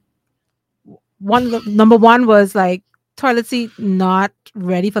 and number one was like toilet seat not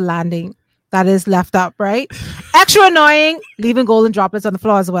ready for landing. That is left up, right? Extra annoying, leaving golden droplets on the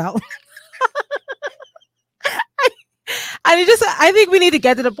floor as well. And I think we need to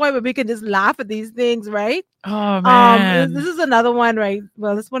get to the point where we can just laugh at these things, right? Oh man, this is another one, right?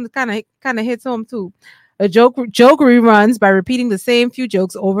 Well, this one kind of hits home too. A joke reruns by repeating the same few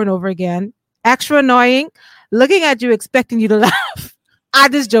jokes over and over again. Extra annoying, looking at you expecting you to laugh. I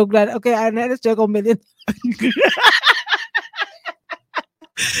just joke that I know this joke a million.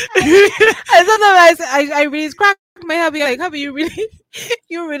 And sometimes I really crack my hubby like, hubby, you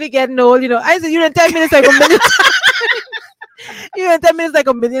really getting old, I said, you're in 10 minutes like a million times. You're in 10 minutes like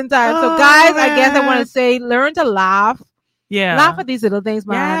a million times. So guys, man. I guess I want to say, learn to laugh. Yeah. Laugh at these little things,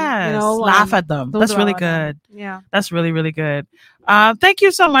 man. Yes. Laugh at them. That's really good. Yeah. That's really, really good. Thank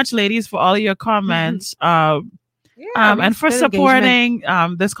you so much, ladies, for all of your comments. And for supporting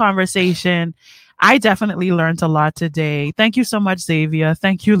this conversation. I definitely learned a lot today. Thank you so much, Xavier.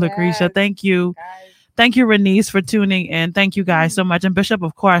 Thank you, Lucretia. Yes. Thank you. Guys. Thank you, Renice, for tuning in. Thank you guys so much. And Bishop,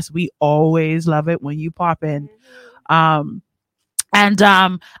 of course, we always love it when you pop in. I'm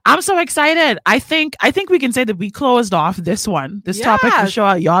so excited. I think we can say that we closed off this topic for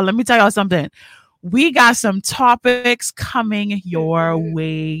sure. Y'all, let me tell y'all something. We got some topics coming your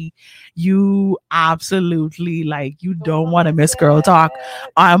way. You absolutely you don't want to miss Girl Talk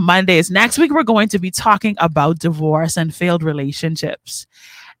on Mondays. Next week, we're going to be talking about divorce and failed relationships.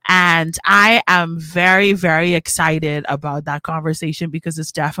 And I am very, very excited about that conversation because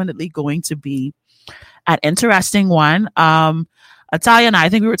it's definitely going to be an interesting one. Italia and I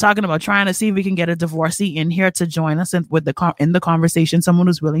think we were talking about trying to see if we can get a divorcee in here to join us in the conversation, someone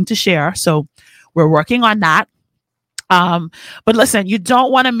who's willing to share. So we're working on that. But listen, you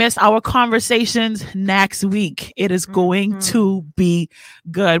don't want to miss our conversations next week. It is going to be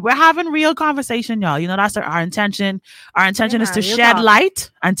good. We're having real conversation, y'all. You know, that's our intention. Our intention is to shed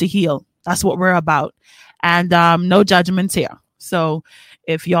light and to heal. That's what we're about. And no judgments here. So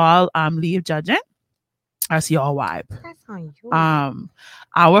if y'all leave judging, that's your vibe. That's on you.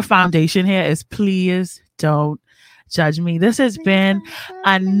 Our foundation here is please don't judge me. This has been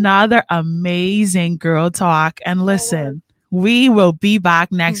another amazing girl talk. And listen, we will be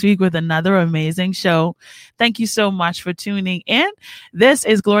back next week with another amazing show. Thank you so much for tuning in. This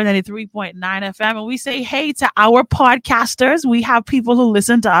is Glory 93.9 FM. And we say hey to our podcasters. We have people who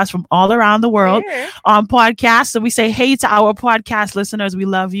listen to us from all around the world on podcasts. So we say hey to our podcast listeners. We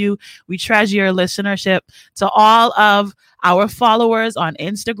love you. We treasure your listenership. To all of our followers on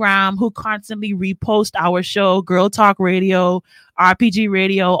Instagram who constantly repost our show, Girl Talk Radio, RPG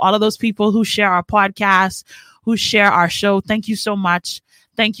Radio, all of those people who share our podcast, who share our show. Thank you so much.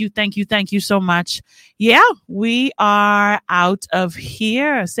 Thank you so much. Yeah, we are out of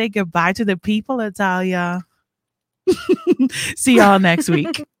here. Say goodbye to the people, Italia. See y'all next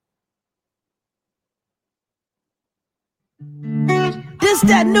week. This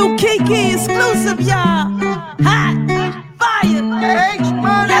that new Kiki exclusive, y'all. Hot fire.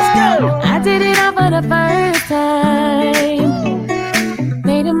 Let's go. I did it all for the first time.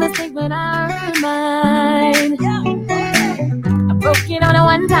 Made a mistake, but I earned mine. I broke it on a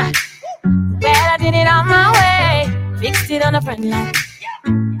one time. Glad I did it on my way. Fixed it on the front line.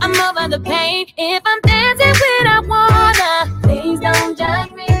 I'm over the pain. If I'm dancing when I wanna, please don't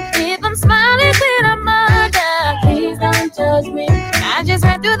judge me. If I'm smiling when I'm under, please don't judge me. I just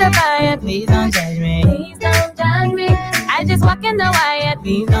ran through the fire, please don't judge me. Please don't judge me. I just walk in the wire,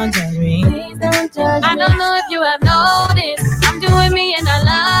 please don't judge me. Please don't judge me. I don't know if you have noticed, I'm doing me and I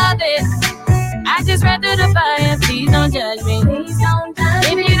love it. I just ran through the fire.